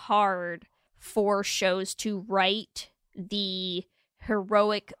so hard for shows to write the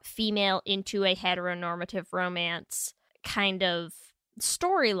heroic female into a heteronormative romance kind of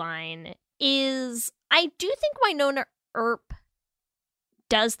storyline, is I do think Wynonna Earp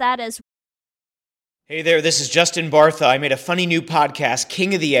does that as well. Hey there, this is Justin Bartha. I made a funny new podcast,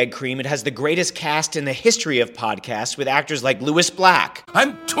 King of the Egg Cream. It has the greatest cast in the history of podcasts with actors like Louis Black.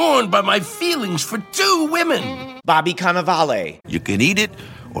 I'm torn by my feelings for two women. Bobby Cannavale. You can eat it,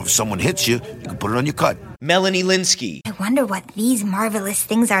 or if someone hits you, you can put it on your cut. Melanie Linsky. I wonder what these marvelous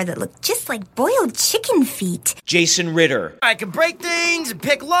things are that look just like boiled chicken feet. Jason Ritter. I can break things and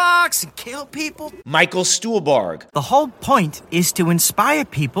pick locks and kill people. Michael Stuhlbarg. The whole point is to inspire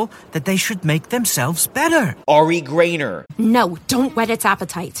people that they should make themselves better. Ari Grainer. No, don't whet its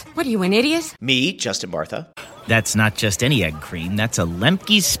appetite. What are you, an idiot? Me, Justin Bartha. That's not just any egg cream, that's a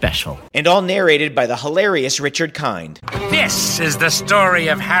Lemke's special. And all narrated by the hilarious Richard Kind. This is the story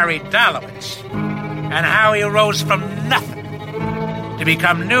of Harry Dalowitz and how he rose from nothing to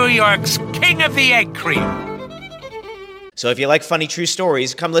become New York's King of the Egg Cream. So if you like funny true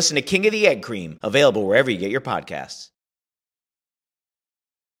stories, come listen to King of the Egg Cream, available wherever you get your podcasts.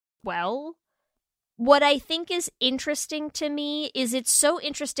 Well, what I think is interesting to me is it's so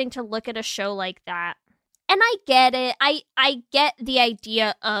interesting to look at a show like that. And I get it. I get the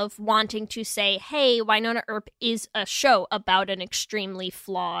idea of wanting to say, hey, Wynonna Earp is a show about an extremely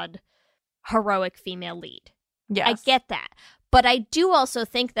flawed, heroic female lead. Yes. I get that. But I do also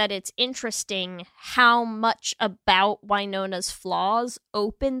think that it's interesting how much about Wynonna's flaws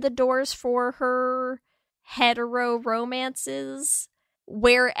open the doors for her hetero romances,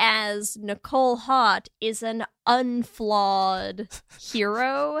 whereas Nicole Hott is an unflawed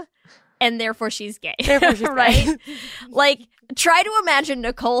hero. and therefore she's gay. Therefore she's right? gay. Like, try to imagine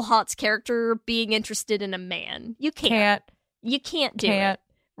Nicole Hott's character being interested in a man. You can't. You can't do it.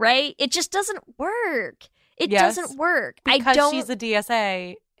 Right? It just doesn't work. It doesn't work. Because she's a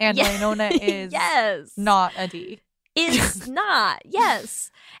DSA and Winona is not a D. Is not, yes.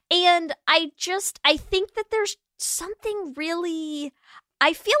 And I think that there's something really,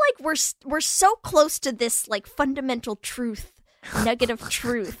 I feel like we're so close to this like fundamental truth, nugget of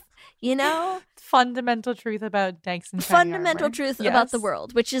truth, you know? Fundamental truth about Dykes and fundamental truth about the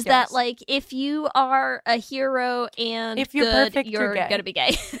world, which is that like if you are a hero and if you're good, perfect, you're gay. Gonna be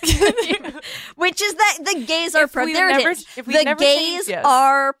gay. Which is that the gays are perfect. There it is. The gays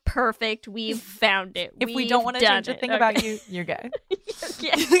are perfect. We've found it. If we don't want to change a thing about you, you're gay.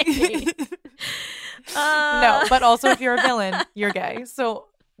 No, but also if you're a villain, you're gay. So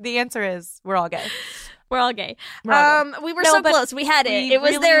the answer is we're all gay. We're all gay. We were so close. We had it. It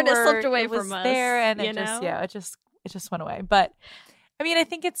was there and it slipped away from us. There and it just went away. But I mean,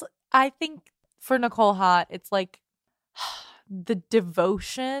 I think for Nicole Hott, it's like the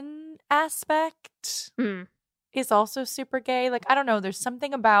devotion aspect is also super gay. Like, I don't know. There's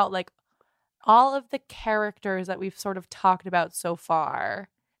something about like all of the characters that we've sort of talked about so far.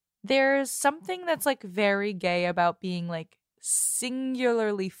 There's something that's like very gay about being like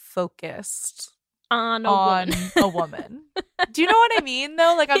singularly focused on a woman. Do you know what I mean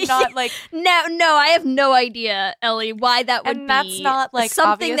though? Like I'm not like no, I have no idea, Ellie, why that would be. And that's not like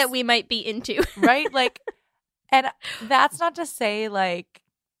something obvious, that we might be into. Right? Like, and that's not to say like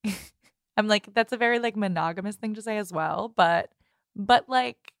I'm like that's a very like monogamous thing to say as well, but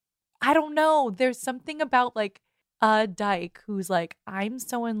like I don't know. There's something about like Dyke who's like, I'm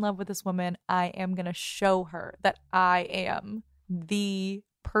so in love with this woman, I am gonna show her that I am the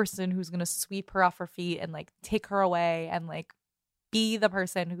person who's gonna sweep her off her feet and like take her away and like be the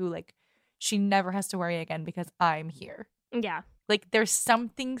person who like she never has to worry again because I'm here. Yeah. Like there's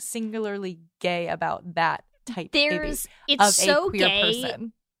something singularly gay about that type it's of so a queer gay.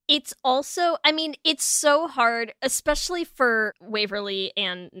 person. It's also, I mean, it's so hard, especially for Waverly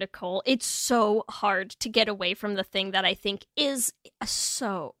and Nicole. It's so hard to get away from the thing that I think is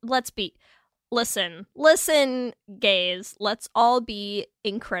so, listen, gays, let's all be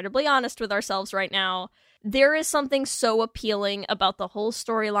incredibly honest with ourselves right now. There is something so appealing about the whole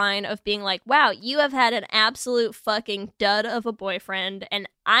storyline of being like, wow, you have had an absolute fucking dud of a boyfriend and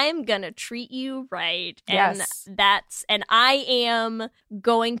I'm gonna treat you right. Yes. And I am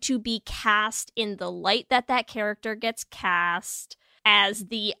going to be cast in the light that character gets cast as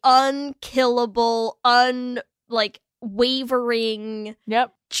the unkillable, wavering,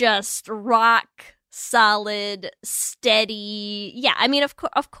 just rock solid, steady. Yeah, I mean, of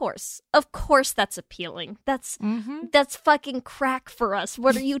course, that's appealing. That's fucking crack for us.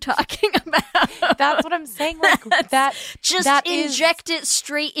 What are you talking about? That's what I'm saying. Like that, just that inject it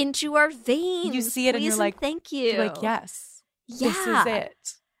straight into our veins. You see it, and you're like, thank you. You're like, yes, this is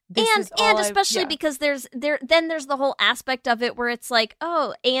it. And especially because there's the whole aspect of it where it's like,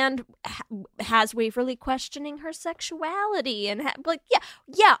 oh, and has Waverly questioning her sexuality and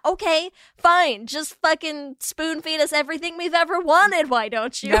yeah, okay, fine, just fucking spoon feed us everything we've ever wanted. Why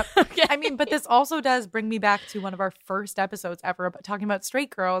don't you? Yep. Okay. I mean, but this also does bring me back to one of our first episodes ever about talking about straight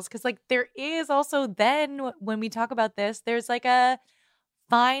girls, because like there is also then when we talk about this, there's like a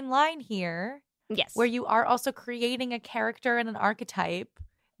fine line here, yes, where you are also creating a character and an archetype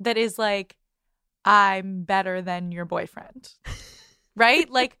that is like, I'm better than your boyfriend, right?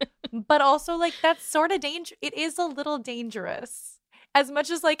 Like, but also like that's sort of it is a little dangerous. As much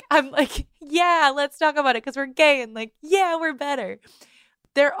as like, I'm like, yeah, let's talk about it because we're gay and like, yeah, we're better.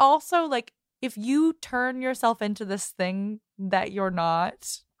 They're also like, if you turn yourself into this thing that you're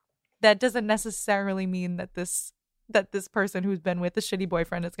not, that doesn't necessarily mean that this person who's been with a shitty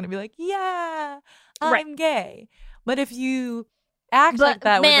boyfriend is going to be like, yeah, I'm gay. But if you act like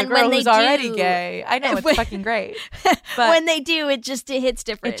that with a girl who's already gay, I know it's fucking great. But when they do, it hits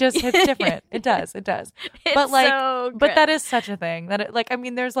different. It just hits different. It does. But like, so but that is such a thing that it, like, I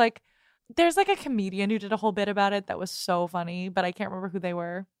mean, there's like a comedian who did a whole bit about it that was so funny, but I can't remember who they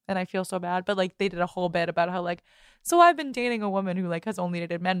were, and I feel so bad. But like, they did a whole bit about how like, so I've been dating a woman who like has only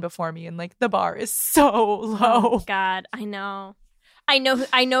dated men before me, and like the bar is so low. Oh God, I know.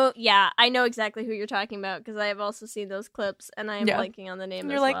 Yeah, I know exactly who you're talking about because I have also seen those clips, and I am blanking on the name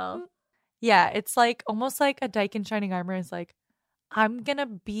as well. Yeah, it's like almost like a Dyke in Shining Armor is like, I'm gonna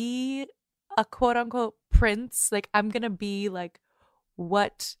be a quote unquote prince. Like I'm gonna be like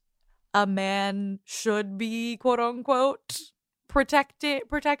what a man should be, quote unquote, protector,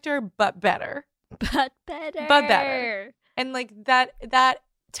 but better. But better. And like that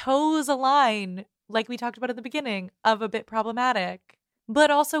toes a line, like we talked about at the beginning, of a bit problematic.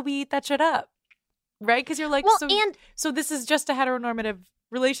 But also we eat that shit up, right? Because you're like, Well, so this is just a heteronormative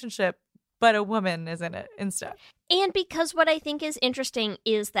relationship, but a woman is in it instead. And because what I think is interesting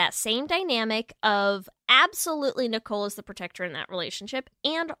is that same dynamic of absolutely Nicole is the protector in that relationship,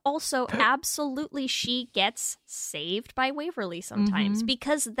 and also absolutely she gets saved by Waverly sometimes,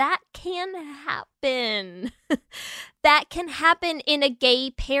 because that can happen. That can happen in a gay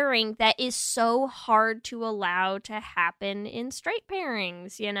pairing that is so hard to allow to happen in straight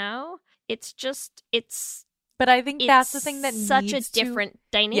pairings, you know? But I think that's the thing that such needs a different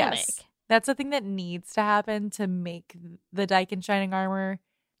dynamic. Yes, that's the thing that needs to happen to make the Dyke in Shining Armor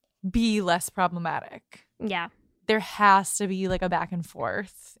be less problematic. Yeah. There has to be like a back and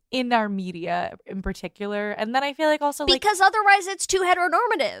forth in our media in particular. And then I feel like also because otherwise it's too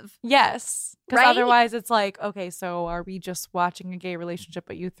heteronormative. Yes. Because right? otherwise it's like, okay, so are we just watching a gay relationship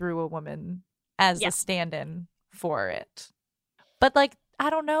but you threw a woman as the stand-in for it? But like, I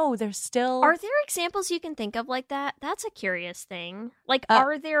don't know. There's still... Are there examples you can think of like that? That's a curious thing. Like,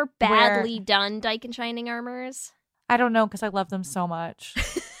 are there badly done Dyke and Shining Armors? I don't know, because I love them so much.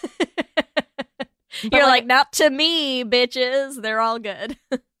 You're like, not to me, bitches. They're all good.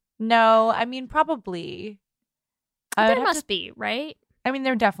 No, I mean, probably. There must be, right? I mean,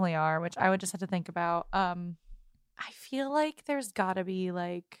 there definitely are, which I would just have to think about. I feel like there's got to be,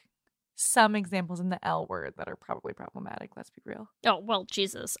 like, some examples in the L word that are probably problematic. Let's be real. Oh, well,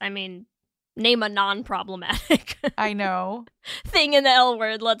 Jesus. I mean, name a non-problematic I know thing in the L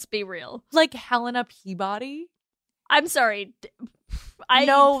word. Let's be real. Like Helena Peabody. I'm sorry.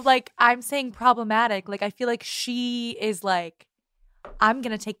 No, like, I'm saying problematic. Like, I feel like she is like, I'm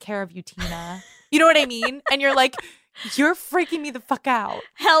going to take care of you, Tina. You know what I mean? And you're like, you're freaking me the fuck out.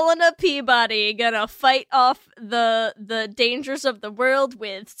 Helena Peabody gonna fight off the dangers of the world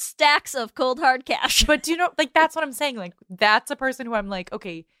with stacks of cold hard cash. But do you know, like, that's what I'm saying. Like, that's a person who I'm like,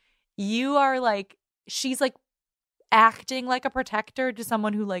 okay, you are like, she's like acting like a protector to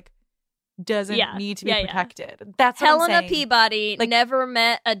someone who like doesn't need to be protected. That's what Helena I'm saying. Peabody like, never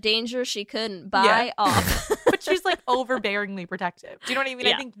met a danger she couldn't buy off. But she's like overbearingly protective. Do you know what I mean?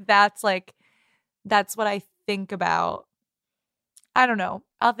 Yeah. I think that's like, that's what I think about. I don't know.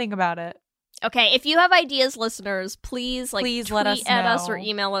 I'll think about it. Okay, if you have ideas, listeners, please tweet let us at us know. or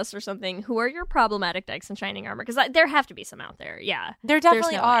email us or something. Who are your problematic Dykes in Shining Armor? Because there have to be some out there. Yeah, there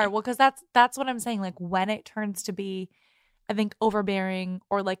definitely no are. way. Well, because that's what I'm saying. Like, when it turns to be, I think, overbearing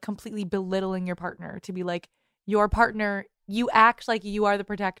or like completely belittling your partner, to be like, your partner, you act like you are the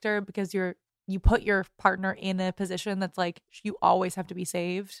protector because you put your partner in a position that's like, you always have to be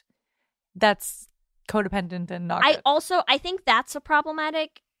saved. That's codependent and not good. I think that's a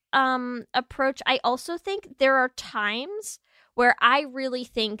problematic approach. I also think there are times where I really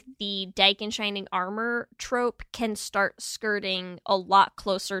think the Dyke in Shining Armor trope can start skirting a lot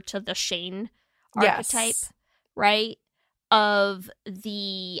closer to the Shane archetype, right? Of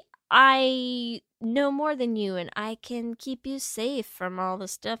the, I know more than you and I can keep you safe from all the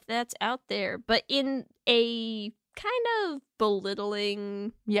stuff that's out there, but in a kind of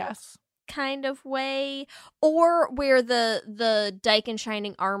belittling kind of way, or where the Dyke in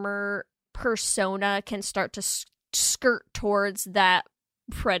Shining Armor persona can start to skirt towards that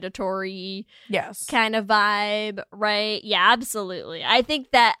predatory kind of vibe, right? Yeah, absolutely. I think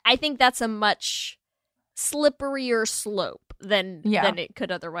that's a much slipperier slope than it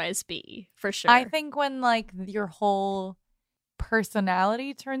could otherwise be, for sure. I think when like your whole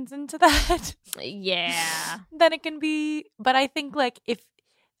personality turns into that, then it can be. But I think like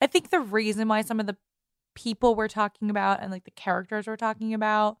I think the reason why some of the people we're talking about and like the characters we're talking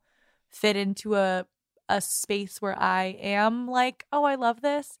about fit into a space where I am like, oh, I love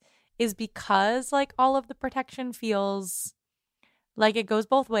this, is because like all of the protection feels like it goes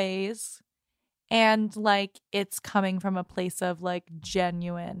both ways, and like it's coming from a place of like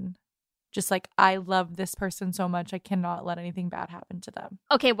genuine, just like, I love this person so much, I cannot let anything bad happen to them.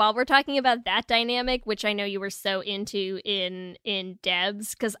 Okay, while we're talking about that dynamic, which I know you were so into in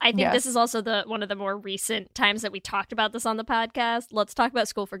Debs, because I think this is also one of the more recent times that we talked about this on the podcast. Let's talk about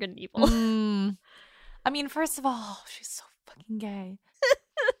School for Good and Evil. I mean, first of all, she's so fucking gay.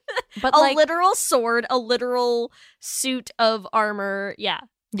 But a literal sword, a literal suit of armor. Yeah,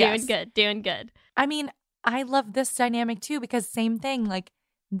 doing good. I mean, I love this dynamic too, because same thing, like,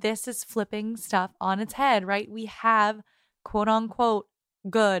 this is flipping stuff on its head, right? We have quote unquote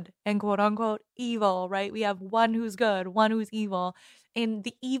good and quote unquote evil, right? We have one who's good, one who's evil. And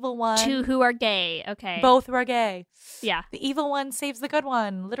the evil one, two who are gay. Okay. Both who are gay. Yeah. The evil one saves the good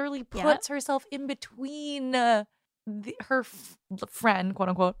one, literally puts herself in between her friend, quote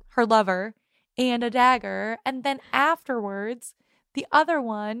unquote, her lover, and a dagger. And then afterwards, the other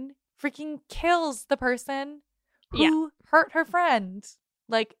one freaking kills the person who hurt her friend.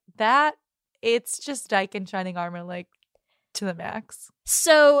 Like that, it's just Dyke in shining armor, like to the max.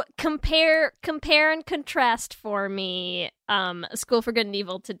 So compare and contrast for me School for Good and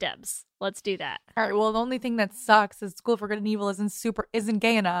Evil to Debs. Let's do that. All right, well, the only thing that sucks is School for Good and Evil isn't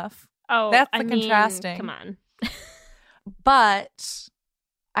gay enough. Oh, that's the contrasting. Come on. But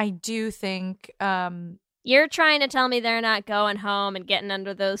I do think you're trying to tell me they're not going home and getting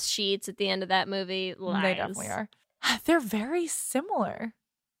under those sheets at the end of that movie. Lies. They definitely are. They're very similar.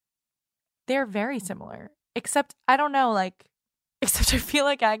 Except, I don't know, like, except I feel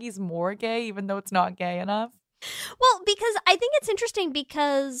like Aggie's more gay, even though it's not gay enough. Well, because I think it's interesting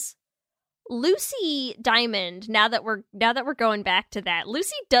because Lucy Diamond, now that we're going back to that,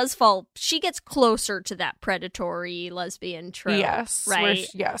 Lucy does fall. She gets closer to that predatory lesbian trope. Yes. Right?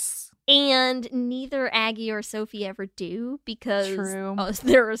 Yes. And neither Aggie or Sophie ever do because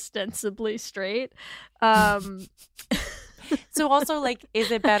they're ostensibly straight. So also, like,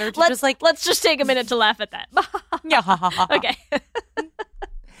 is it better to let's just take a minute to laugh at that. Yeah. Okay.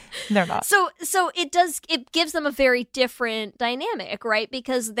 They're not. So it gives them a very different dynamic, right?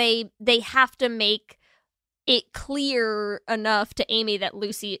 Because they have to make it clear enough to Amy that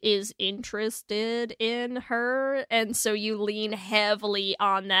Lucy is interested in her, and so you lean heavily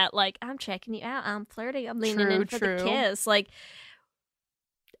on that, like, I'm checking you out, I'm flirting, I'm leaning in for the kiss, like.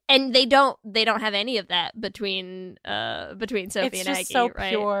 And they don't have any of that between Sophie and Aggie, it's just so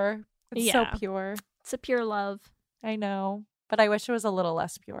right? pure. It's so pure. It's a pure love. I know, but I wish it was a little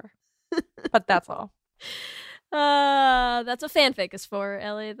less pure. But that's all. That's what fanfic is for,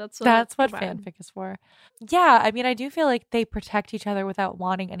 Ellie. That's what fanfic is for. Yeah, I mean, I do feel like they protect each other without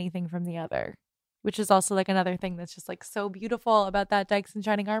wanting anything from the other, which is also like another thing that's just like so beautiful about that Dykes in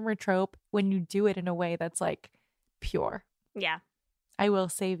shining armor trope when you do it in a way that's like pure. Yeah. I will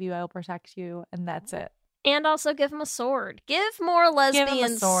save you, I will protect you, and that's it. And also give him a sword. Give more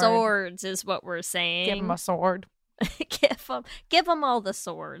lesbian swords is what we're saying. Give him a sword. give them all the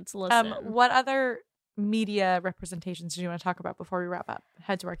swords. Listen. What other media representations do you want to talk about before we wrap up?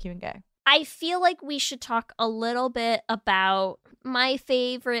 Head to our Q&A. I feel like we should talk a little bit about my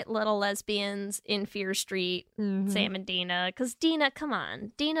favorite little lesbians in Fear Street, Sam and Dina. Because Dina, come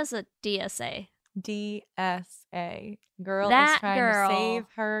on. Dina's a DSA. DSA. Girl that is trying girl. to save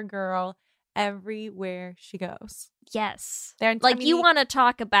her girl everywhere she goes. Yes. You want to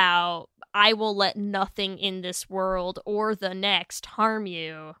talk about, I will let nothing in this world or the next harm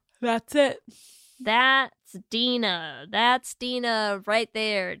you. That's it. That's Dina. That's Dina right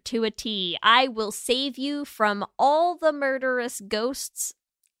there to a T. I will save you from all the murderous ghosts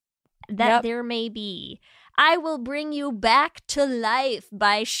that there may be. I will bring you back to life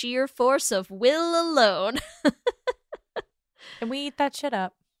by sheer force of will alone. And we eat that shit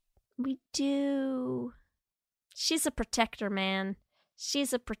up. We do. She's a protector, man.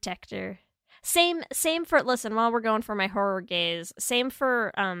 She's a protector. Same for, listen, while we're going for my horror gaze, same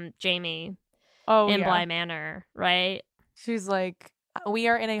for Jamie in Bly Manor, right? She's like, we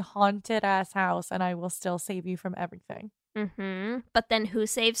are in a haunted ass house and I will still save you from everything. But then who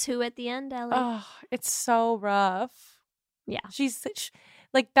saves who at the end, Ellie? Oh, it's so rough. Yeah. She's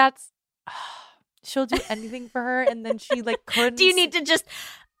like, that's she'll do anything for her, and then she like couldn't. Do you need to just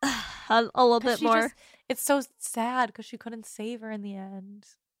a little bit more? It's so sad because she couldn't save her in the end.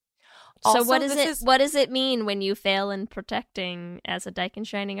 So Also, what does it mean when you fail in protecting as a Dyke in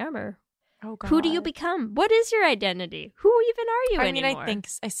shining armor? Oh God. Who do you become? What is your identity? Who even are you anymore?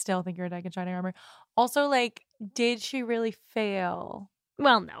 I still think you're a Dyke in shining armor. Also, like, did she really fail?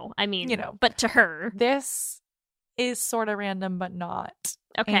 Well, no. I mean, but to her. This is sort of random, but not.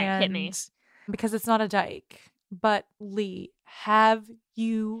 Okay, hit me. Because it's not a Dyke. But Lee, have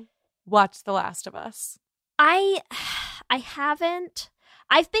you watched The Last of Us? I haven't.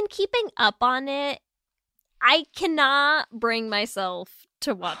 I've been keeping up on it. I cannot bring myself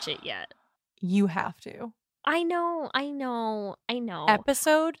to watch it yet. You have to. I know.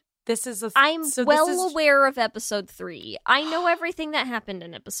 Episode? I'm aware of episode 3. I know everything that happened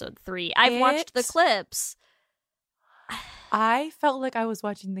in episode 3. I've watched the clips. I felt like I was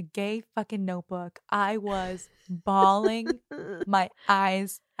watching the gay fucking Notebook. I was bawling my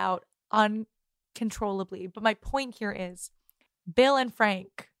eyes out uncontrollably. But my point here is Bill and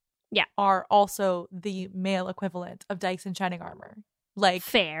Frank are also the male equivalent of Dykes in shining armor. Like,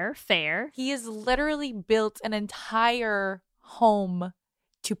 fair. He has literally built an entire home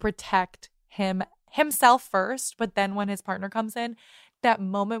to protect himself first, but then when his partner comes in, that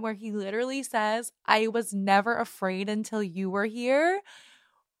moment where he literally says, I was never afraid until you were here,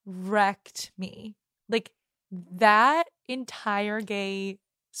 wrecked me. Like, that entire gay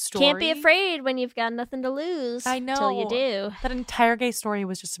story. Can't be afraid when you've got nothing to lose. I know. Till you do. That entire gay story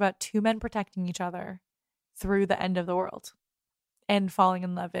was just about two men protecting each other through the end of the world and falling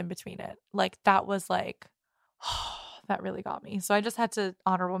in love in between it. Like, that was like, that really got me. So I just had to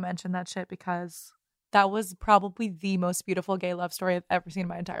honorable mention that shit because that was probably the most beautiful gay love story I've ever seen in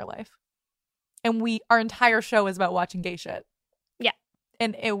my entire life. And our entire show is about watching gay shit. Yeah.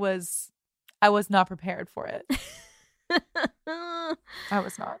 And I was not prepared for it. I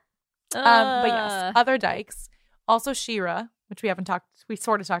was not. But yes, other Dykes. Also She-Ra, which we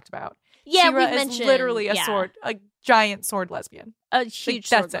sort of talked about. Yeah, She-Ra we mentioned literally a giant sword lesbian. A huge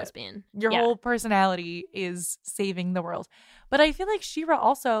sword lesbian. Your whole personality is saving the world. But I feel like She-Ra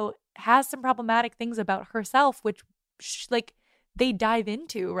also has some problematic things about herself, which like they dive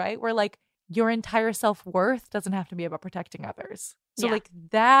into, right? Where like your entire self-worth doesn't have to be about protecting others. So like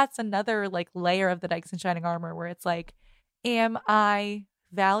that's another like layer of the Dykes in Shining Armor where it's like, am I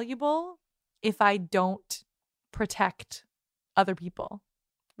valuable if I don't protect other people?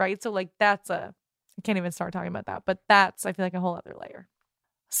 Right? So like I can't even start talking about that, but that's, I feel like, a whole other layer.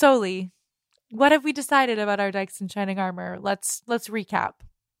 So Lee, what have we decided about our Dykes in Shining Armor? Let's recap.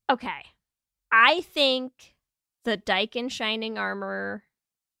 Okay. I think the Dyke in Shining Armor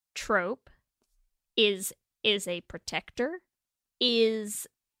trope is a protector, is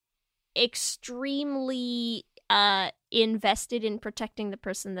extremely invested in protecting the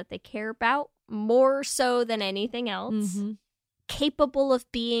person that they care about, more so than anything else. Mm-hmm. Capable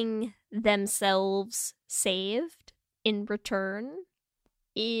of being themselves saved in return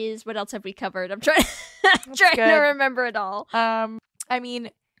is, what else have we covered? I'm trying to remember it all. I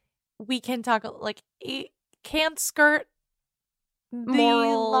mean, we can talk like it can't skirt the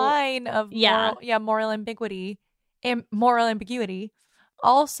line of moral ambiguity and moral ambiguity.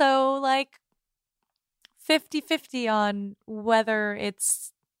 Also, like 50-50 on whether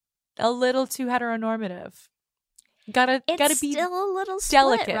it's a little too heteronormative. Gotta be still a little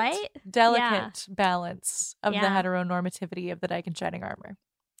delicate, split, right? Delicate balance of the heteronormativity of the Dyke in Shining Armor.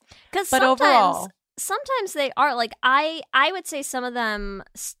 But overall, sometimes they are like I would say some of them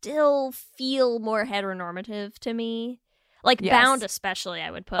still feel more heteronormative to me. Like Bound, especially, I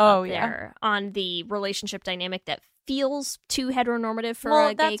would put up there on the relationship dynamic that feels too heteronormative for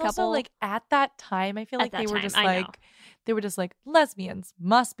a gay couple. Also, like at that time, I feel like they were just like lesbians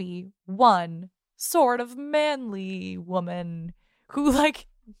must be one sort of manly woman who like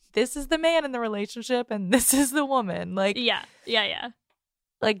this is the man in the relationship and this is the woman. Like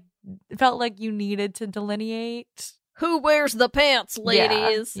like it felt like you needed to delineate who wears the pants,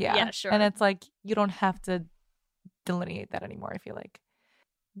 ladies. Yeah, sure. And it's like you don't have to delineate that anymore, I feel like.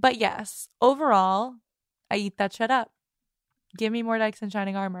 But yes, overall, I eat that shit up. Give me more Dykes in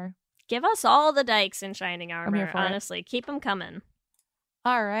Shining Armor. Give us all the Dykes in Shining Armor. I'm here for honestly. Keep them coming.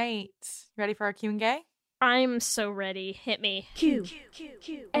 All right. Ready for our Q and Gay? I'm so ready. Hit me. Q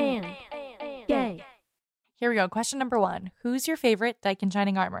and Gay. Here we go. Question number 1. Who's your favorite Dyke in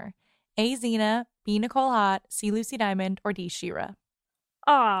Shining Armor? A. Xena, B. Nicole Hott, C. Lucy Diamond, or D. She-Ra?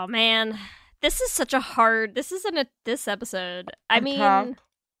 Oh, man. This is such a hard... This isn't this episode. I mean,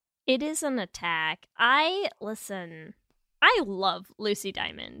 it is an attack. Listen, I love Lucy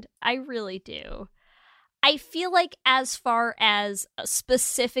Diamond. I really do. I feel like as far as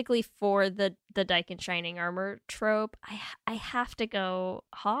specifically for the Dyke in Shining Armor trope, I have to go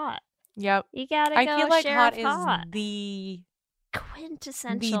Hott. Yep. You gotta go I feel like Sheriff Hott is the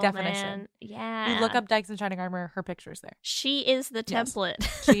quintessential, the definition. man. Yeah. You look up Dykes in Shining Armor, her picture's there. She is the template.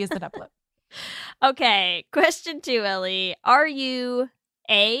 Yes, she is the template. Okay, question 2, Ellie. Are you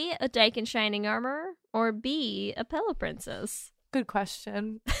A, a Dyke in Shining Armor, or B, a Pillow Princess? Good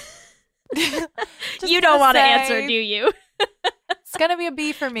question. You don't want to answer, do you? It's gonna be a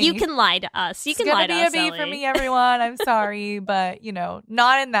B for me. You can lie to us. You can lie to us, It's gonna be a B for me, everyone. I'm sorry, but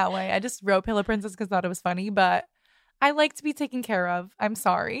not in that way. I just wrote Pillow Princess because I thought it was funny, but I like to be taken care of. I'm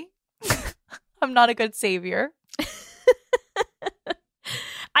sorry. I'm not a good savior.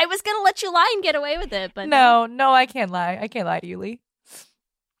 I was gonna let you lie and get away with it, but no, I can't lie. I can't lie to you, Lee.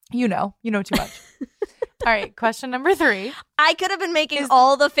 You know too much. All right, question number 3. I could have been making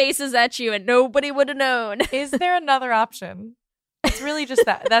all the faces at you and nobody would have known. Is there another option? It's really just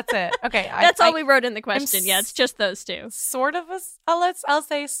that. That's it. Okay. That's all we wrote in the question. Yeah, it's just those two. Sort of I'll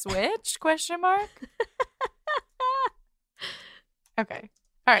say switch, question mark. Okay.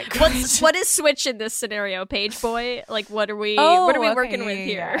 All right. What is Switch in this scenario? Page boy? Like, what are we working with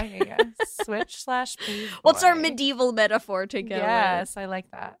here? Yeah. Switch / page boy. What's our medieval metaphor to go Yes, I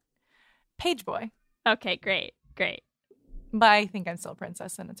like that. Page boy. Okay, great. But I think I'm still a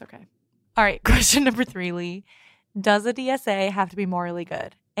princess, and it's okay. All right, question number 3, Lee. Does a DSA have to be morally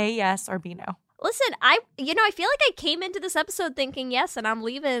good? A, yes, or B, no? Listen, I feel like I came into this episode thinking yes, and I'm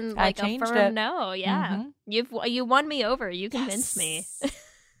leaving like a firm no. Yeah, you won me over. You convinced me.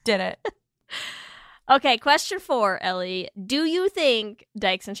 Did it. Okay, question 4, Ellie. Do you think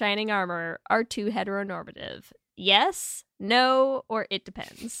Dykes in shining armor are too heteronormative? Yes, no, or it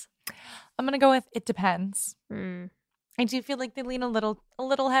depends? I'm gonna go with it depends. I do feel like they lean a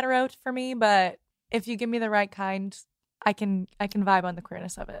little hetero for me, but if you give me the right kind, I can vibe on the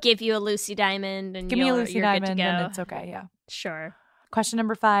queerness of it. Give you a Lucy Diamond and you're good to go. And it's okay, yeah. Sure. Question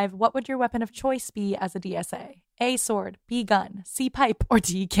number 5. What would your weapon of choice be as a DSA? A, sword, B, gun, C, pipe, or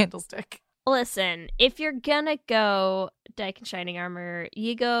D, candlestick? Listen, if you're gonna go Dyke in shining armor,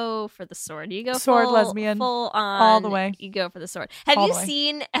 you go for the sword. You go sword lesbian full on all the way. You go for the sword. Have you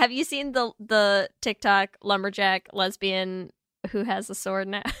seen the TikTok lumberjack lesbian who has a sword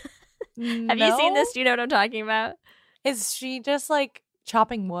now? Have you seen this? Do you know what I'm talking about? Is she just like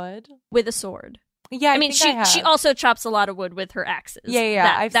chopping wood with a sword? Yeah, I mean she also chops a lot of wood with her axes.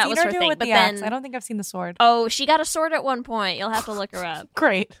 Yeah. I've seen her do it with the axe. I don't think I've seen the sword. Oh, she got a sword at one point. You'll have to look her up.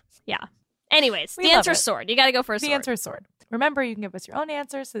 Great. Yeah. Anyways, the answer is sword. You got to go for a sword. The answer is sword. Remember, you can give us your own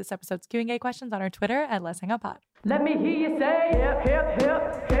answers to this episode's Q&A questions on our Twitter at Let's Hang Out Pod. Let me hear you say hip, hip,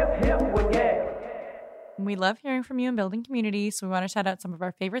 hip, hip, hip, well, yeah. We love hearing from you and building community, so we want to shout out some of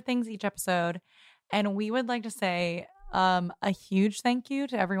our favorite things each episode. And we would like to say a huge thank you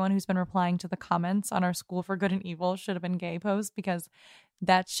to everyone who's been replying to the comments on our School for Good and Evil Should Have Been Gay post, because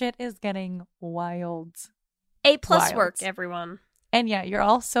that shit is getting wild. A+ work, everyone. And yeah, you're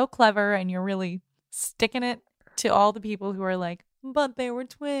all so clever and you're really sticking it to all the people who are like, but they were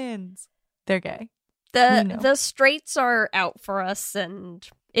twins. They're gay. The straights are out for us and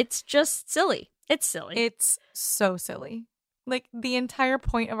it's just silly. It's silly. It's so silly. Like, the entire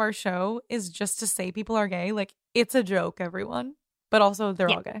point of our show is just to say people are gay. Like, it's a joke, everyone. But also, they're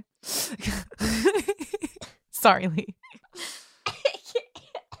all gay. Sorry, Lee.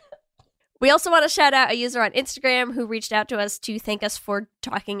 We also want to shout out a user on Instagram who reached out to us to thank us for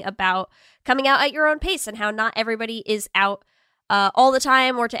talking about coming out at your own pace and how not everybody is out all the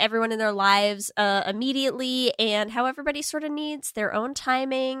time or to everyone in their lives immediately, and how everybody sort of needs their own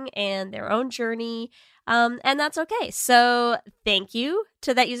timing and their own journey. And that's okay. So thank you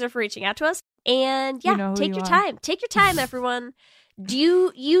to that user for reaching out to us. And yeah, take your time. Take your time, everyone.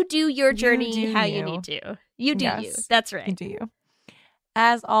 You do your journey how you need to. You do you. That's right. You do you.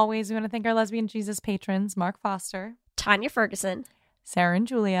 As always, we want to thank our Lesbian Jesus patrons, Mark Foster, Tanya Ferguson, Sarah and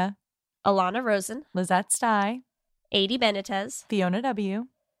Julia, Alana Rosen, Lizette Stye, Adi Benitez, Fiona W.,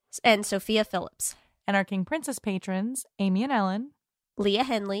 and Sophia Phillips. And our King Princess patrons, Amy and Ellen, Leah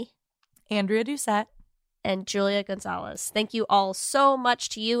Henley, Andrea Doucette, and Julia Gonzalez. Thank you all so much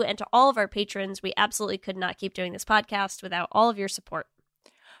to you and to all of our patrons. We absolutely could not keep doing this podcast without all of your support.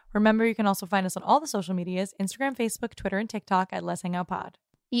 Remember, you can also find us on all the social medias, Instagram, Facebook, Twitter, and TikTok at Let's Hang Out Pod.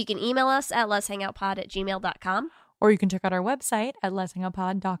 You can email us at letshangoutpod@gmail.com. Or you can check out our website at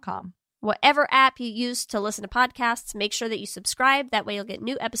letshangoutpod.com. Whatever app you use to listen to podcasts, make sure that you subscribe. That way you'll get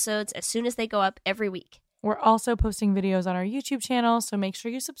new episodes as soon as they go up every week. We're also posting videos on our YouTube channel, so make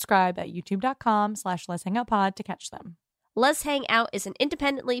sure you subscribe at youtube.com/letshangoutpod to catch them. Let's Hang Out is an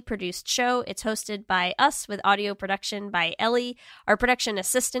independently produced show. It's hosted by us with audio production by Ellie. Our production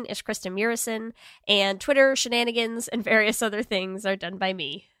assistant is Kristen Murison, and Twitter shenanigans and various other things are done by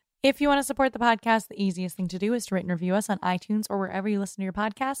me. If you want to support the podcast, the easiest thing to do is to rate and review us on iTunes or wherever you listen to your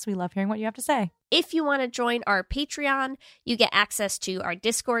podcasts. We love hearing what you have to say. If you want to join our Patreon, you get access to our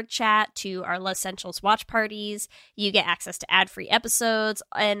Discord chat, to our Les Essentials watch parties. You get access to ad-free episodes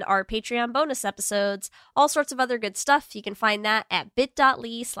and our Patreon bonus episodes. All sorts of other good stuff. You can find that at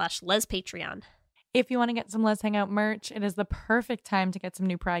bit.ly/lespatreon. If you want to get some Let's Hang Out merch, it is the perfect time to get some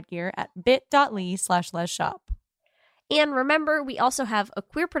new Pride gear at bit.ly/lesshop. And remember, we also have a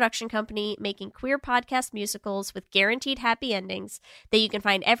queer production company making queer podcast musicals with guaranteed happy endings that you can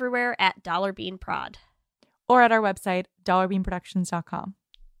find everywhere at Dollar Bean Prod. Or at our website, dollarbeanproductions.com.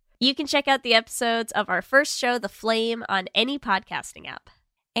 You can check out the episodes of our first show, The Flame, on any podcasting app.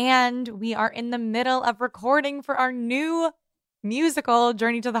 And we are in the middle of recording for our new musical,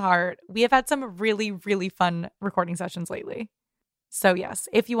 Journey to the Heart. We have had some really, really fun recording sessions lately. So yes,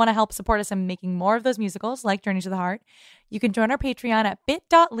 if you want to help support us in making more of those musicals like Journey to the Heart, you can join our Patreon at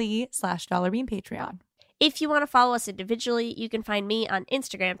bit.ly/dollarbeanpatreon. If you want to follow us individually, you can find me on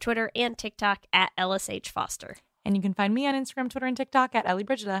Instagram, Twitter, and TikTok at LSH Foster. And you can find me on Instagram, Twitter, and TikTok at Ellie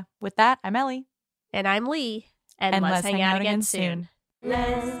Brigida. With that, I'm Ellie. And I'm Lee. And let's hang out again soon.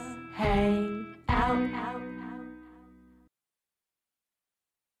 Let's hang out.